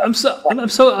 I'm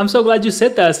so glad you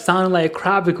said that. It sounded like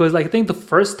crap, because like I think the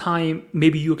first time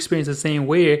maybe you experienced the same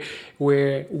way,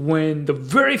 where when the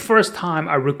very first time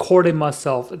I recorded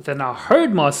myself, then I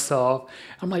heard myself,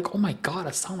 I'm like, oh my God,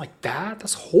 I sound like that?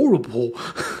 That's horrible.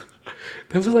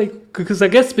 That was like, because I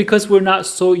guess because we're not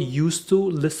so used to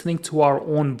listening to our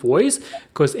own voice,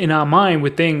 because in our mind we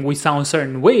think we sound a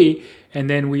certain way, and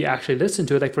then we actually listen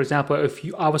to it. Like, for example,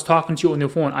 I was talking to you on your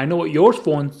phone, I know what your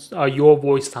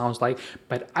voice sounds like,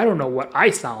 but I don't know what I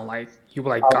sound like. You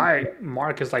were like,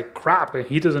 Mark is like crap, and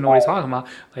he doesn't know what he's talking about,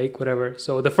 like whatever.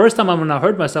 So the first time when I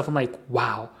heard myself, I'm like,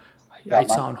 wow, I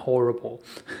sound horrible.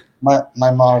 My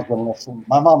mom's been listening.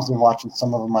 My mom's been watching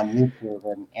some of them on YouTube,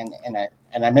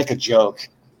 and I make a joke.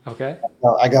 Okay.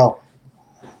 I go,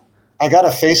 I got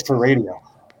a face for radio.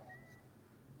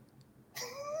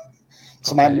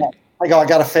 So I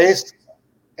got a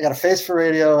face for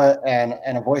radio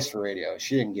and a voice for radio.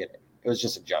 She didn't get it. It was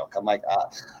just a joke. I'm like, I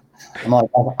think my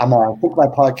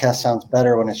podcast sounds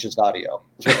better when it's just audio.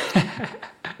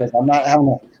 Because I'm not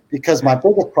having because my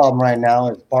biggest problem right now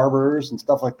is barbers and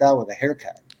stuff like that with a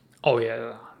haircut. Oh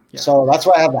yeah. So that's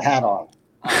why I have the hat on.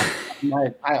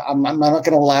 I'm not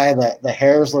gonna lie, the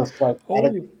hairs look like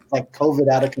like COVID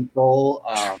out of control.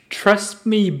 Trust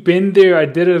me, been there. I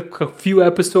did a few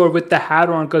episodes with the hat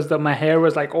on because my hair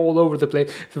was like all over the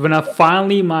place. So when I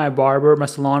finally my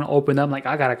salon opened up, I'm like,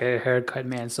 I gotta get a haircut,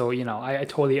 man. So I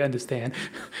totally understand.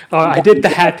 I did the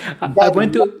hat. I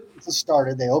went to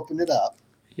started. They opened it up.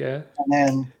 Yeah. And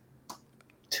then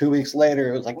 2 weeks later,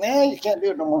 it was like, nah, you can't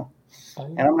do it no more. Oh.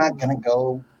 And I'm not gonna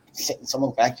go sit in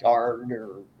someone's backyard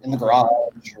or in the garage.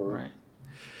 Right.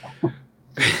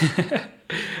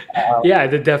 Yeah,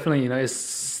 definitely.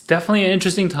 It's definitely an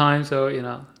interesting time. So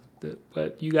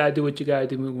but you gotta do what you gotta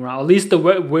do, moving around. At least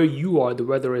where you are, the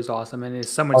weather is awesome, and it's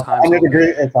summertime. 100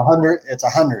 degrees. It's 100. It's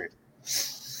 100.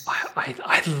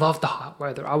 I love the hot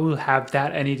weather. I will have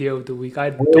that any day of the week. I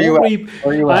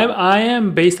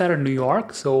am based out of New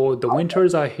York, so the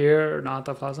winters are here not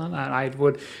that pleasant, and I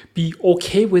would be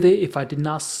okay with it if I did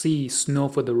not see snow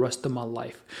for the rest of my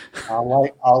life.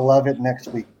 I'll love it next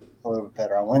week a little bit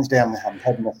better. On Wednesday, I'm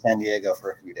heading to San Diego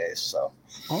for a few days. So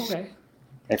okay,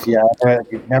 if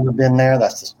you've never been there,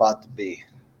 that's the spot to be.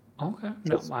 Okay.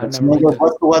 No, I've never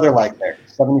what's the weather like there?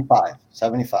 75,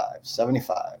 75,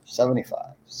 75,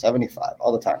 75, 75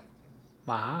 all the time.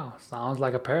 Wow. Sounds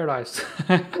like a paradise.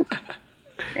 And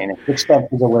it's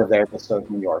expensive to live there, but so is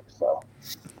New York. So.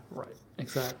 Right.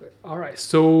 Exactly. All right.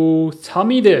 So tell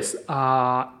me this.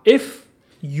 If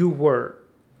you were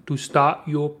to start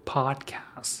your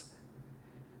podcast,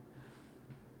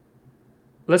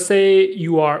 let's say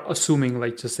you are assuming,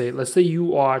 let's say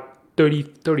you are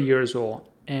 30 years old.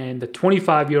 And the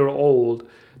 25-year-old,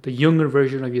 the younger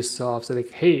version of yourself, said,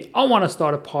 like, hey, I want to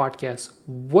start a podcast.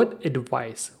 What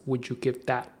advice would you give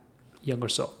that younger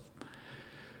self?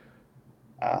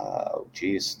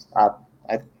 Geez. I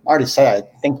already said,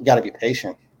 I think you got to be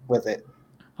patient with it.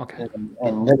 Okay.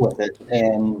 And live with it.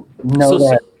 And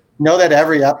know that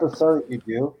every episode you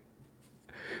do.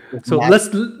 Let's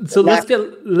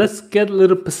get a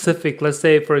little specific. Let's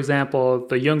say, for example,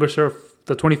 the younger self,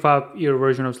 the 25-year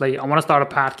version of like, I want to start a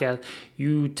podcast.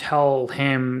 You tell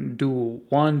him do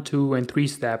 1, 2, and 3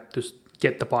 steps to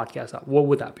get the podcast out. What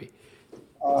would that be?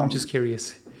 I'm just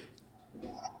curious.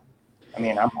 I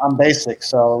mean, I'm basic,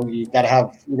 so you gotta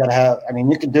have. I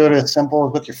mean, you can do it as simple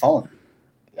as with your phone.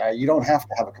 You don't have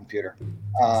to have a computer.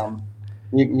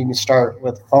 You can start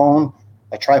with a phone,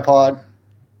 a tripod.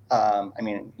 I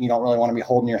mean, you don't really want to be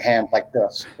holding your hand like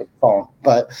this with the phone,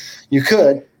 but you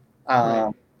could.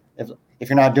 Right. If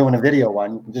you're not doing a video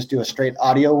one, you can just do a straight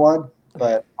audio one.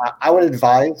 But I would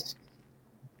advise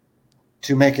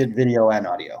to make it video and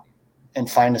audio and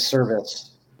find a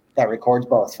service that records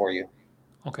both for you.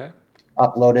 Okay.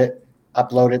 Upload it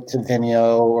to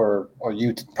Vimeo or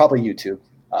YouTube, probably YouTube.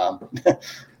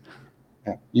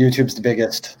 YouTube's the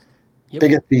biggest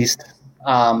beast.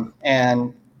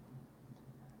 And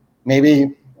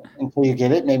maybe until you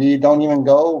get it, maybe you don't even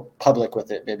go public with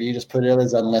it. Maybe you just put it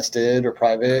as unlisted or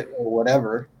private or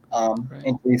whatever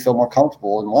until you feel more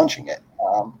comfortable in launching it.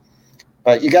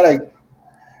 But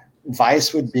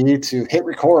advice would be to hit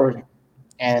record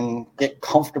and get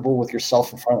comfortable with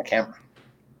yourself in front of the camera.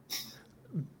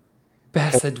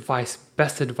 Best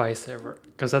advice ever.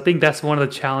 Because I think that's one of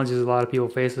the challenges a lot of people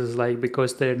face is like,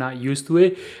 because they're not used to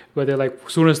it, but they're like,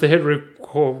 as soon as they hit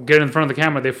record, get in front of the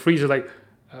camera, they freeze. Like,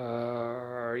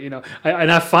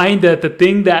 and I find that the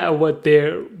thing that what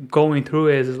they're going through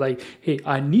is like, hey,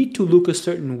 I need to look a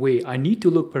certain way. I need to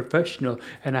look professional.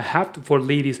 And I have to, for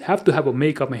ladies, have to have a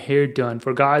makeup and hair done.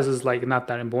 For guys, it's like not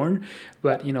that important.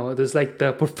 But, there's like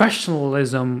the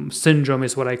professionalism syndrome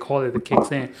is what I call it that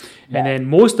kicks in. And then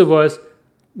most of us,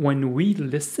 when we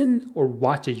listen or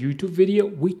watch a YouTube video,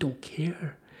 we don't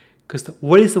care. Because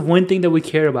what is the one thing that we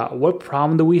care about? What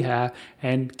problem do we have?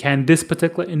 And can this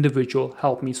particular individual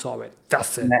help me solve it?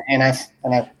 That's it. And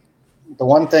the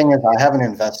one thing is I haven't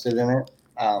invested in it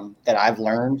that I've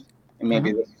learned, and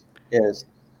maybe this is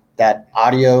that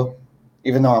audio,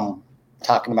 even though I'm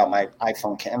talking about my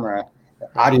iPhone camera,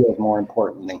 audio is more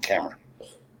important than camera.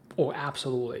 Oh,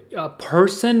 absolutely. A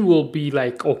person will be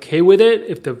like okay with it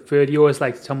if the video is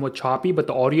like somewhat choppy, but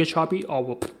the audio choppy,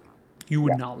 you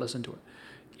would not listen to it.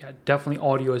 Yeah, definitely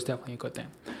audio is definitely a good thing.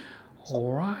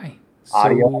 All right.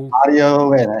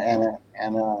 Audio and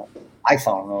an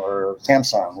iPhone or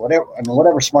Samsung,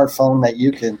 whatever smartphone that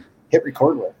you can hit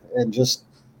record with, and just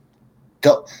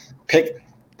go pick.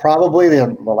 Probably the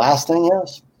last thing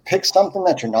is pick something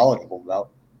that you're knowledgeable about,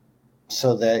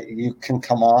 so that you can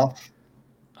come off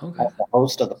as the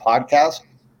host of the podcast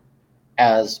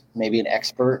as maybe an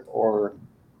expert or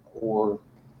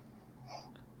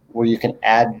where you can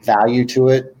add value to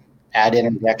it, add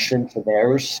interjection to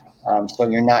theirs. So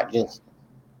you're not just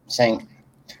saying,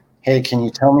 hey, can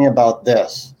you tell me about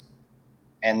this?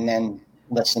 And then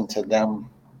listen to them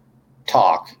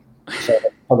talk. So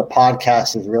the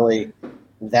podcast is really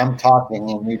them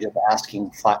talking and you just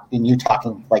asking and you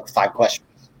talking like 5 questions.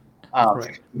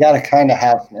 Right. You got to kind of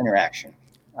have some interaction.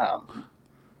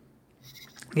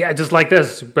 Yeah, just like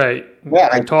this, right? Yeah,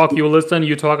 I talk, you listen,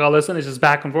 you talk, I listen. It's just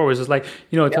back and forth. It's just like,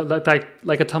 Yep.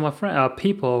 like I tell my friend,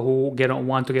 people who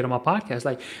want to get on my podcast,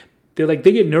 like they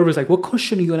get nervous, like, what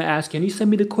question are you gonna ask? Can you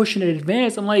send me the question in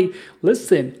advance? I'm like,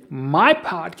 listen, my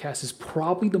podcast is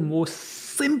probably the most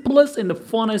simplest and the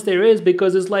funnest there is,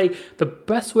 because it's like the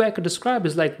best way I could describe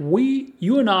is like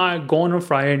you and I are going on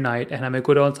Friday night and having a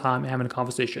good old time and having a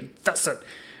conversation. That's it.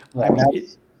 Yeah,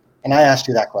 and I asked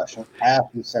you that question. I asked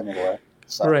you to send me away.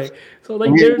 So, right. So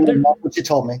like that's what you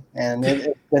told me, and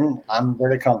it's been, I'm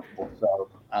very comfortable. So,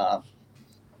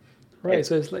 right.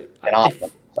 So it's like,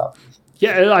 awesome. So.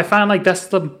 Yeah, I find like that's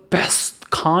the best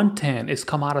content is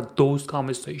come out of those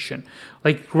conversations.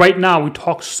 Like right now, we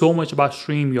talk so much about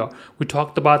StreamYard. We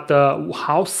talked about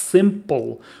how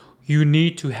simple you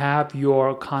need to have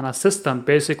your kind of system.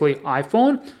 Basically,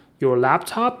 iPhone, your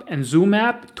laptop, and Zoom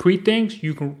app. 3 things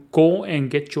you can go and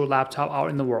get your laptop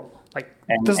out in the world. Like,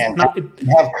 and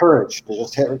have courage to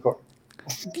just hit record.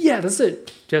 Yeah, that's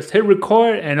it. Just hit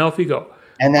record and off you go.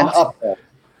 And then upload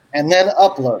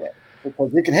it.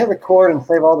 Because you can hit record and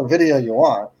save all the video you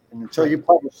want, and until you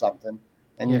publish something,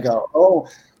 and you go, oh,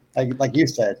 like you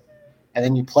said, and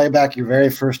then you play back your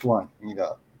very first one, and you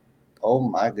go, oh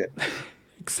my goodness.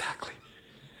 Exactly.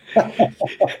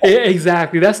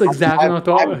 Exactly. That's exactly what I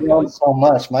thought. I've grown so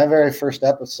much. My very first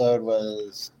episode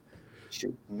was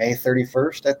May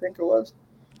 31st, I think it was.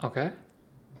 Okay.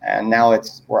 And now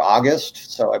we're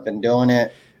August, so I've been doing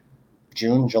it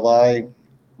June, July,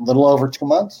 a little over 2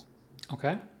 months.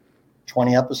 Okay.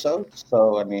 20 episodes.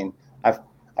 So I mean, I've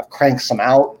cranked some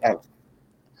out.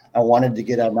 I wanted to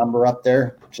get a number up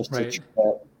there just to,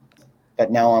 but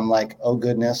now I'm like, oh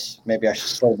goodness, maybe I should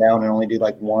slow down and only do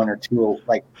like 1 or 2,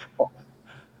 like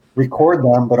record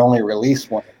them, but only release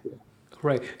 1 or 2.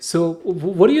 Right. So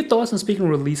what are your thoughts on speaking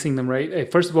of releasing them,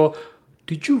 right? First of all,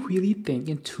 did you really think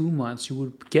in 2 months you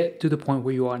would get to the point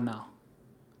where you are now?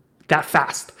 That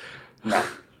fast? No.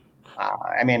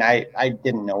 I mean, I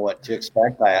didn't know what to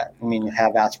expect. I mean, you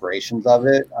have aspirations of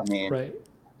it. I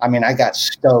mean, I got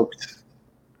stoked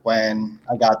when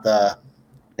I got the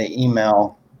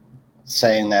email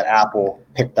saying that Apple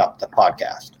picked up the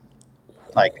podcast.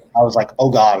 Like, I was like, oh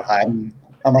God, I'm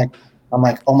like,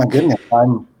 oh my goodness,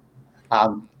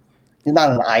 he's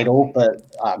not an idol, but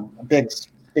a big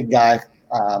guy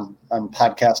on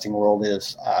podcasting world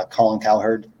is Colin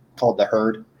Cowherd, called The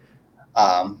Herd.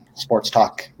 Sports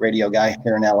talk radio guy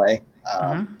here in LA.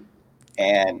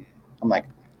 And I'm like,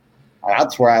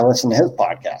 that's where I listen to his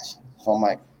podcast. So I'm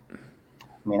like, I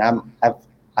mean, I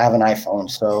have an iPhone,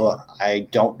 so I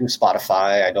don't do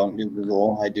Spotify. I don't do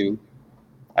Google. I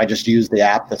just use the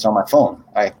app that's on my phone.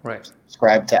 I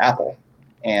subscribe to Apple,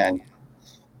 and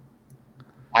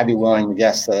I'd be willing to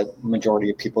guess that the majority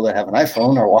of people that have an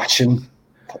iPhone are watching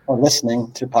or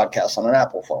listening to podcasts on an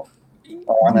Apple phone.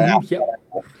 Or on an Apple.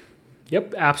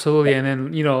 Yep, absolutely. And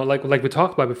then, like we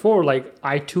talked about before, like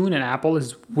iTunes and Apple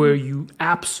is where you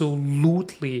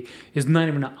absolutely, is not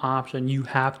even an option. You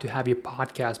have to have your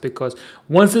podcast, because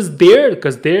once it's there,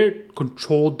 because they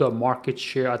control the market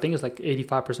share. I think it's like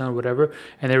 85% or whatever,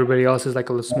 and everybody else is like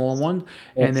a little small one.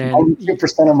 And then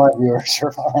 92% of my viewers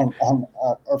are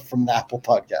from the Apple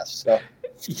podcast. So.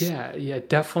 Yeah,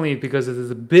 definitely, because it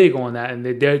is big on that, and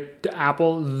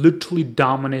Apple literally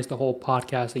dominates the whole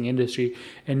podcasting industry.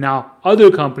 And now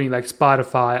other companies like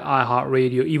Spotify,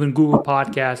 iHeartRadio, even Google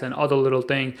Podcasts, and other little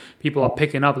things, people are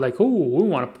picking up like, oh, we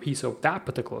want a piece of that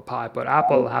particular pie. But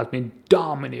Apple has been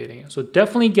dominating it. So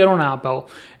definitely get on Apple,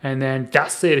 and then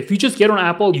that's it. If you just get on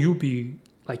Apple, you'll be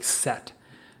like set,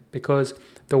 because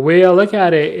the way I look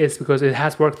at it is, because it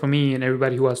has worked for me and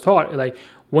everybody who has taught, like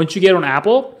once you get on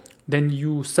Apple, then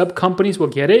you sub companies will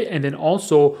get it, and then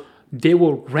also they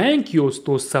will rank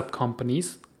those sub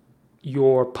companies,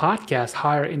 your podcast,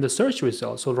 higher in the search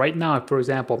results. So right now, for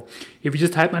example, if you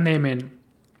just type my name in,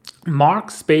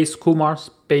 Mark space Kumar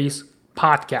space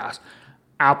podcast,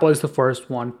 Apple is the first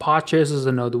one, Podchaser is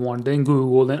another one, then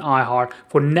Google, then iHeart.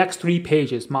 For next 3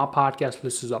 pages, my podcast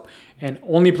list is up. And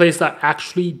only place that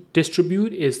actually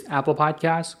distribute is Apple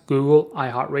Podcasts, Google,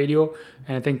 iHeartRadio,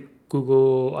 and I think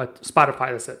Google,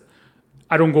 Spotify. That's it.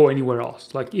 I don't go anywhere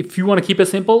else. Like, if you want to keep it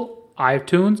simple, Apple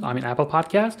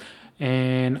Podcasts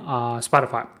and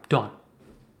Spotify. Done.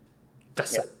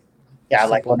 That's it. Yeah,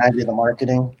 simple. Like when I do the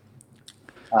marketing,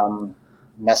 I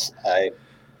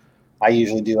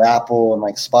usually do Apple and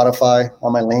like Spotify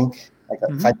on my link. Like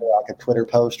if I do like a Twitter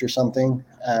post or something,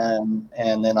 and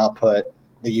then I'll put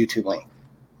the YouTube link.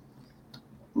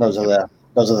 Those are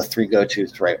the three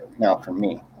go-tos right now for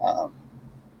me.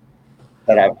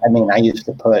 But I used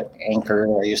to put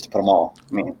Anchor. I used to put them all.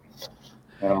 I mean,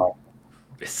 and I'm like,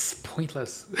 It's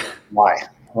pointless. why?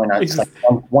 When it's like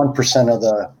 1% of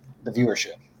the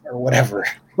viewership or whatever.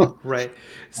 Right.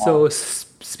 So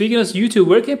speaking of YouTube,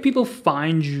 where can people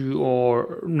find you,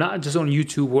 or not just on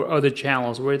YouTube or other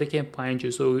channels, where they can find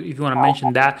you? So if you want to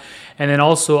mention that, and then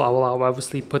also I'll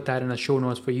obviously put that in the show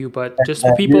notes for you, but just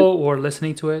for people who are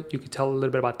listening to it, you could tell a little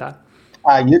bit about that.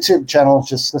 YouTube channel is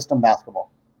just System Basketball.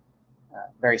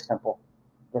 Very simple.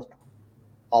 Just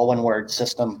all one word,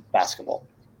 System Basketball.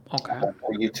 Okay.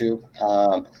 For YouTube.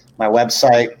 My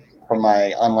website for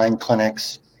my online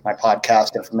clinics, my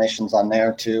podcast information's on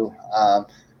there too.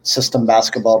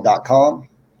 Systembasketball.com.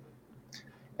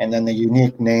 And then the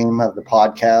unique name of the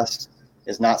podcast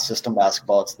is not System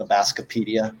Basketball, it's the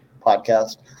Baskipedia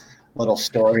podcast. Little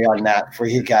story on that for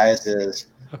you guys is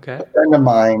a friend of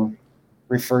mine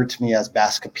referred to me as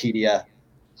Baskipedia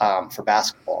for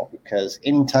basketball, because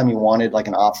anytime you wanted like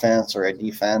an offense or a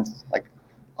defense, like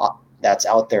that's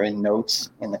out there in notes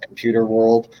in the computer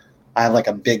world, I have like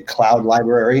a big cloud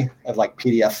library of like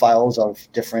PDF files of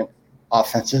different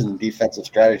offensive and defensive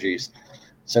strategies.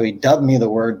 So he dubbed me the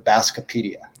word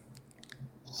Baskipedia.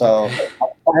 So I'm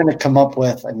trying to come up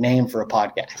with a name for a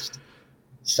podcast.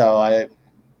 So I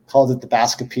called it the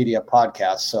Baskipedia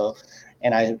podcast. So,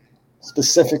 and I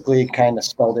specifically kind of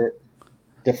spelled it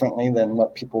differently than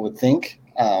what people would think.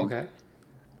 I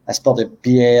spelled it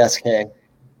Baskipedia,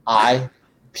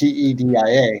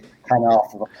 kind of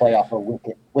off of a play off of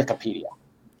Wikipedia.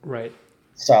 Right.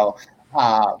 So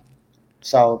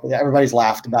everybody's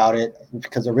laughed about it,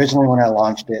 because originally when I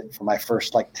launched it for my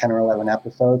first like 10 or 11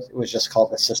 episodes, it was just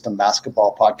called the System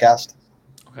Basketball Podcast.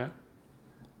 Okay.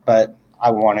 But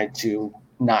I wanted to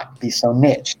not be so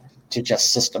niched to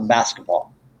just System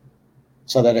Basketball,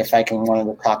 so that if I wanted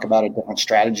to talk about a different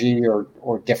strategy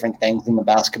or different things in the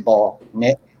basketball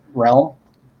realm,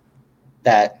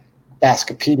 that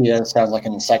Baskipedia sounds like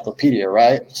an encyclopedia,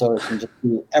 right? So it can just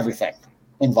be everything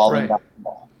involving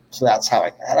basketball. So that's how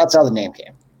the name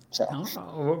came. So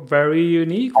very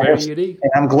unique, unique.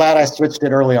 And I'm glad I switched it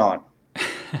early on.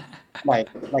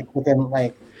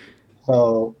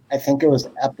 So I think it was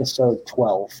episode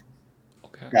 12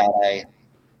 that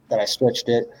I switched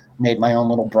it, made my own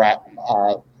little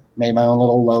made my own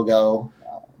little logo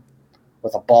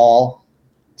with a ball.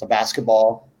 It's a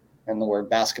basketball and the word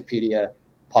Baskipedia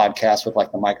podcast with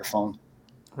like the microphone.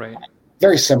 Right.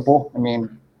 Very simple. I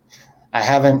mean, I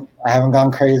haven't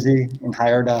gone crazy and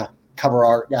hired a cover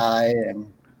art guy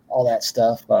and all that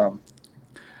stuff.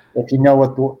 If you know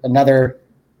what another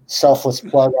selfless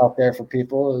plug out there for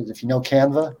people is, if you know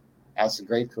Canva, that's a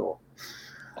great tool.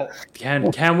 Oh,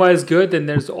 Canva is good. Then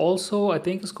there's also, I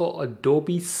think it's called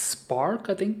Adobe Spark,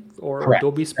 or Correct.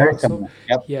 Adobe Spark. So,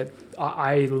 yeah,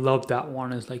 I love that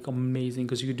one. It's like amazing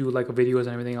because you do like videos and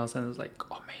everything else, and it's like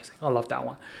amazing. I love that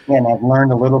one. And I've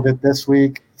learned a little bit this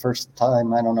week. First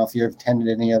time. I don't know if you've attended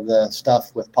any of the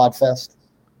stuff with Podfest.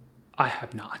 I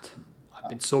have not. I've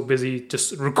been so busy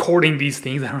just recording these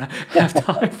things. I don't have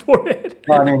time for it.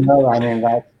 I'm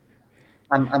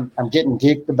getting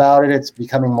geeked about it. It's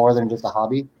becoming more than just a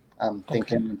hobby. I'm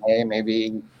thinking, hey,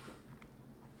 maybe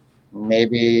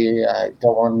I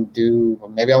don't want to do.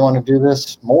 Maybe I want to do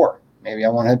this more. Maybe I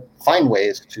want to find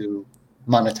ways to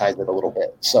monetize it a little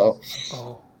bit. So.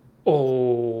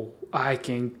 I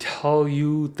can tell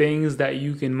you things that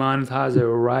you can monetize it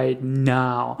right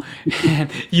now, and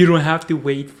you don't have to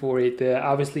wait for it.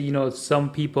 Obviously, some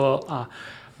people.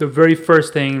 The very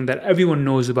first thing that everyone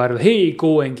knows about it, hey,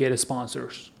 go and get a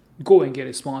sponsors. Go and get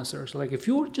a sponsor. So like if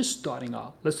you're just starting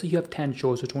out, let's say you have 10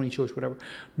 shows or 20 shows, whatever,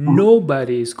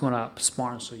 nobody's going to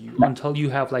sponsor you until you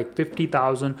have like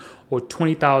 50,000 or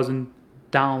 20,000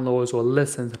 downloads or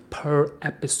listens per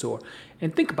episode.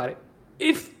 And think about it.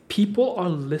 If people are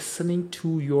listening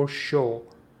to your show,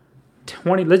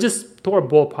 let's just throw a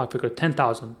ballpark figure,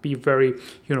 10,000, be very,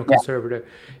 conservative.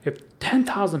 If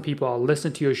 10,000 people are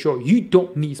listening to your show, you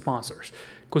don't need sponsors,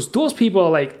 because those people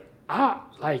are like, I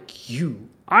like you.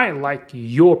 I like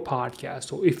your podcast.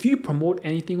 So if you promote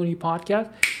anything on your podcast,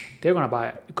 they're going to buy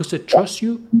it because they trust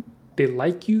you, they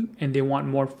like you, and they want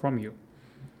more from you.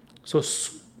 So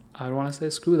I don't want to say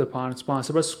screw the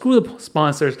sponsor, but screw the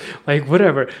sponsors, like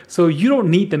whatever. So you don't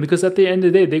need them, because at the end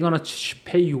of the day, they're going to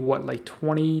pay you like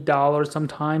 $20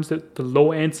 sometimes, the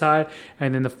low end side,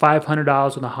 and then the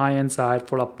 $500 on the high end side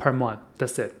for per month.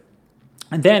 That's it.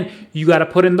 And then you got to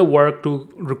put in the work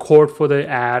to record for the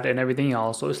ad and everything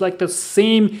else. So it's like the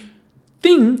same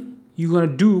thing you're going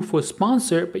to do for a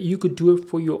sponsor, but you could do it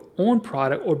for your own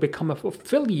product or become an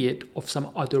affiliate of some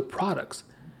other products.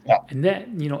 Yeah. And that,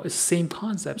 it's the same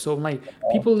concept. So like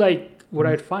people like, what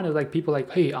I'd find is like people like,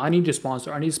 hey, I need a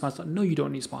sponsor. No, you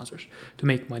don't need sponsors to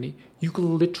make money. You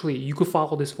could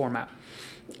follow this format.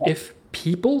 If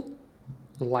people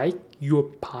like your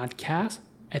podcast,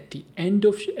 at the end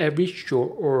of every show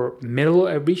or middle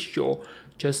of every show,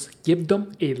 just give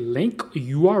them a link, a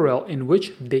URL in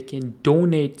which they can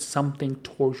donate something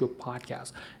towards your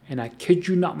podcast. And I kid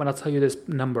you not when I tell you this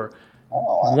number.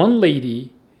 One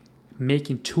lady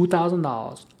making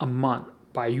 $2,000 a month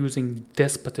by using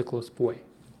this particular way.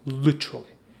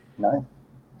 Literally. No,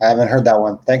 I haven't heard that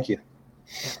one. Thank you.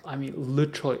 I mean,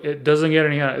 literally, it doesn't get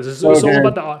any better. It's all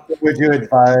about the art. Would you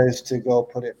advise to go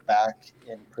put it back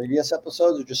in previous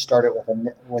episodes, or just start it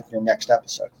with your next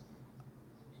episode?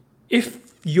 If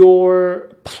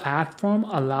your platform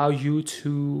allow you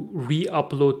to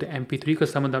re-upload the MP3,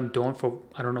 because some of them don't, for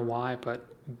I don't know why, but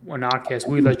in our case,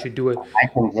 we let you do it. I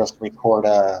can just record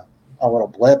a little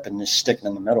blip and just stick it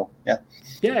in the middle. Yeah.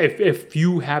 Yeah, if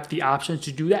you have the option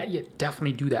to do that, yeah,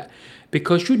 definitely do that.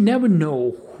 Because you never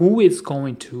know who is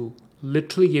going to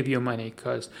literally give you money.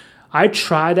 Because I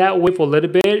tried that way for a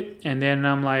little bit, and then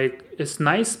I'm like, it's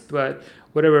nice, but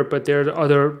whatever. But there are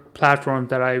other platforms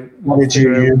that I... What did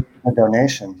you use a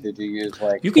donation? Did you use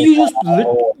like... You can use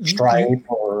Stripe,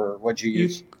 or what'd you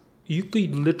use? You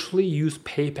could literally use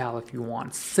PayPal if you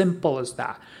want. Simple as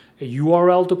that. A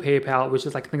URL to PayPal, which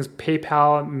is like, I think it's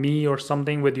PayPal me or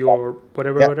something with your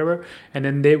whatever, and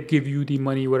then they give you the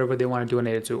money, whatever they want to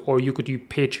donate it to. Or you could use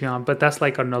Patreon, but that's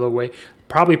like another way.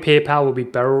 Probably PayPal will be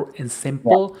better and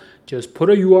simple. Yeah. Just put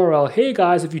a URL. Hey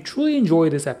guys, if you truly enjoy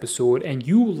this episode and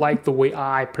you like the way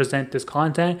I present this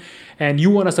content and you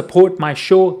want to support my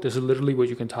show, this is literally what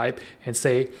you can type and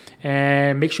say.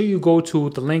 And make sure you go to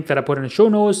the link that I put in the show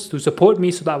notes to support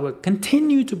me so that I will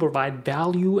continue to provide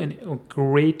value and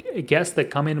great guests that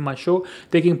come into my show.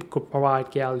 They can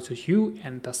provide value to you,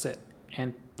 and that's it.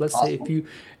 And let's say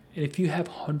if you have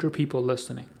 100 people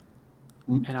listening,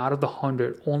 and out of the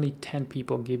 100, only 10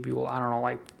 people give you, I don't know,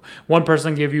 like one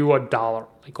person give you $1.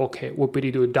 Like, okay, what did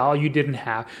he do? $1 you didn't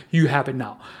have, you have it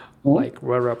now. Like,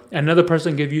 another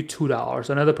person give you $2,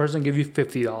 another person give you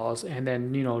 $50, and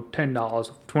then, $10,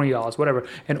 $20, whatever.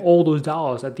 And all those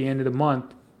dollars at the end of the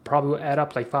month probably will add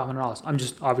up like $500. I'm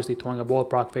just obviously throwing a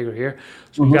ballpark figure here.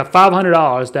 So you got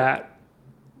 $500 that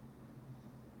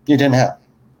you didn't have.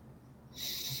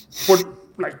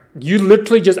 Like, you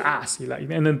literally just ask,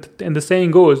 and the saying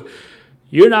goes,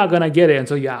 you're not gonna get it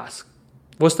until you ask.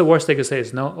 What's the worst they could say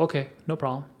is no? Okay, no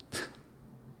problem.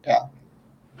 Yeah.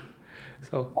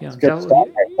 So that's good stuff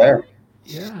right there.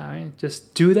 Yeah, I mean,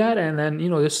 just do that, and then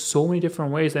there's so many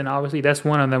different ways, and obviously that's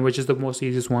one of them, which is the most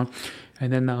easiest one.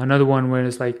 And then another one where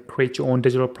it's like create your own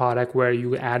digital product where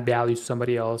you add value to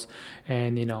somebody else,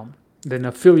 and then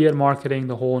affiliate marketing,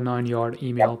 the whole 9-yard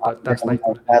email. But that's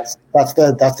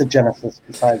the genesis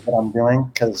besides what I'm doing,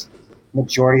 because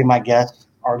majority of my guests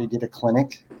already did a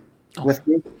clinic with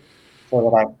me, so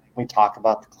that we talk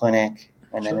about the clinic,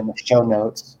 and then in the show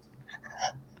notes,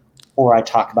 or I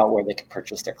talk about where they can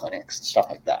purchase their clinics and stuff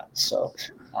like that. So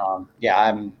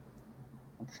I'm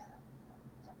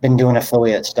been doing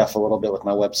affiliate stuff a little bit with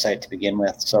my website to begin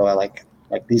with. So I like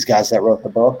these guys that wrote the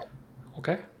book.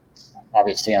 Okay.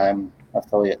 Obviously, I'm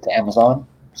affiliate to Amazon,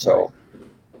 so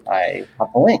I have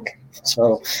a link.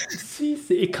 So see,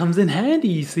 it comes in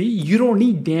handy. See, you don't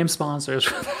need damn sponsors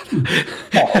for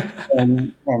that.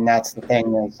 and that's the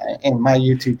thing is, and my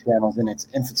YouTube channel is in its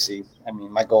infancy. I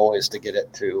mean, my goal is to get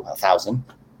it to 1,000,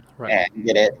 right, and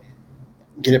get it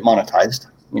monetized.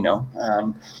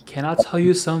 Can I tell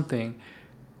you something?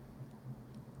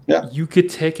 Yeah, you could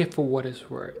take it for what it's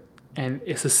worth, and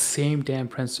it's the same damn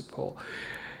principle.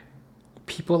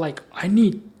 People like, I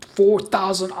need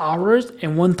 4,000 hours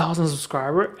and 1,000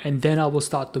 subscribers, and then I will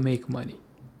start to make money.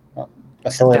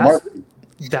 That's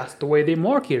the way they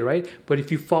market, right? But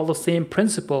if you follow the same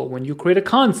principle, when you create a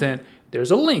content,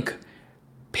 there's a link.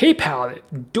 PayPal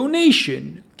it,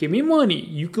 donation, give me money.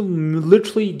 You can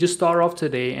literally just start off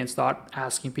today and start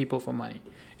asking people for money.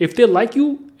 If they like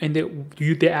you and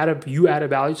you add a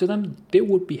value to them, they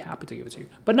would be happy to give it to you.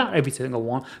 But not every single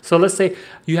one. So let's say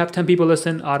you have 10 people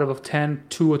listen, out of 10,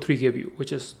 2 or 3 give you,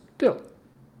 which is still.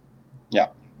 Yeah.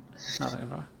 Nothing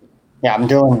wrong. Yeah, I'm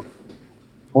doing.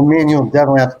 Well, me and you will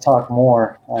definitely have to talk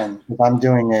more. Because I'm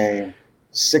doing a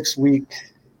 6-week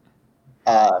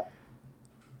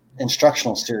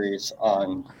instructional series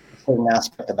on a certain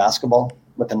aspect of basketball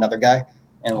with another guy,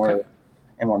 and we're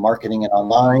marketing it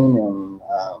online, and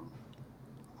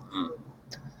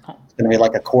it's going to be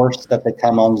like a course that they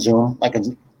come on Zoom, like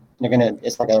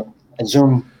It's like a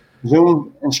Zoom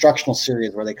instructional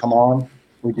series where they come on,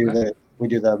 we do the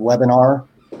webinar,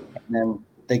 and then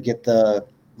they get the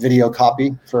video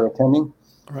copy for attending.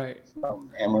 Right.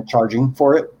 And we're charging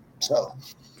for it. So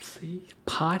see,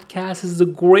 podcast is a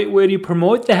great way to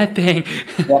promote that thing.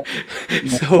 Yep.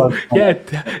 So yeah,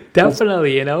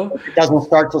 definitely, It doesn't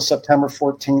start till September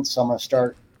 14th, so I'm going to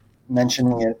start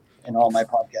mentioning it in all my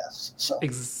podcasts. So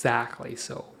exactly.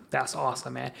 So that's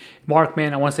awesome, man. Mark,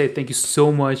 man, I want to say thank you so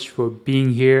much for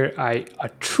being here. I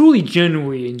truly,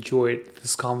 genuinely enjoyed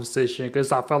this conversation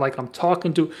because I felt like I'm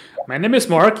talking to, my name is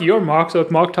Mark, you're Mark, so it's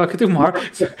Mark talking to Mark.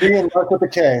 And Mark with a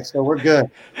K, so we're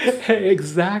good.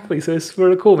 Exactly. So it's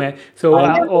really cool, man. So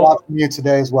I learned a lot from you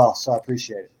today as well, so I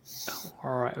appreciate it.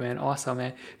 All right, man. Awesome,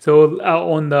 man. So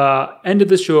on the end of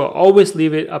the show, always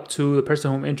leave it up to the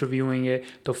person who I'm interviewing it.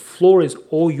 The floor is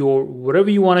all yours. Whatever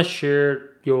you want to share,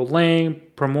 your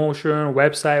link, promotion,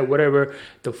 website, whatever.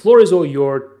 The floor is all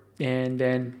yours, and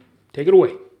then take it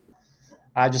away.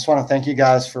 I just want to thank you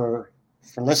guys for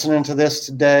listening to this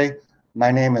today. My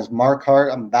name is Mark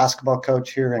Hart. I'm a basketball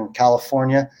coach here in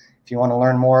California. If you want to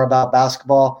learn more about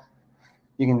basketball,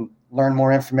 you can learn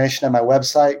more information at my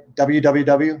website,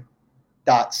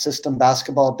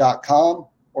 www.systembasketball.com,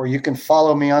 or you can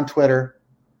follow me on Twitter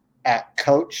at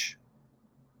Coach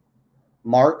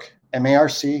Mark,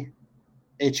 MarcHart,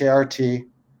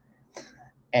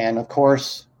 and of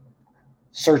course,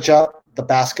 search up the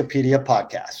Baskipedia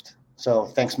podcast. So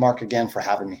thanks, Mark, again for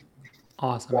having me.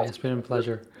 Awesome, man. It's been a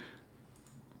pleasure.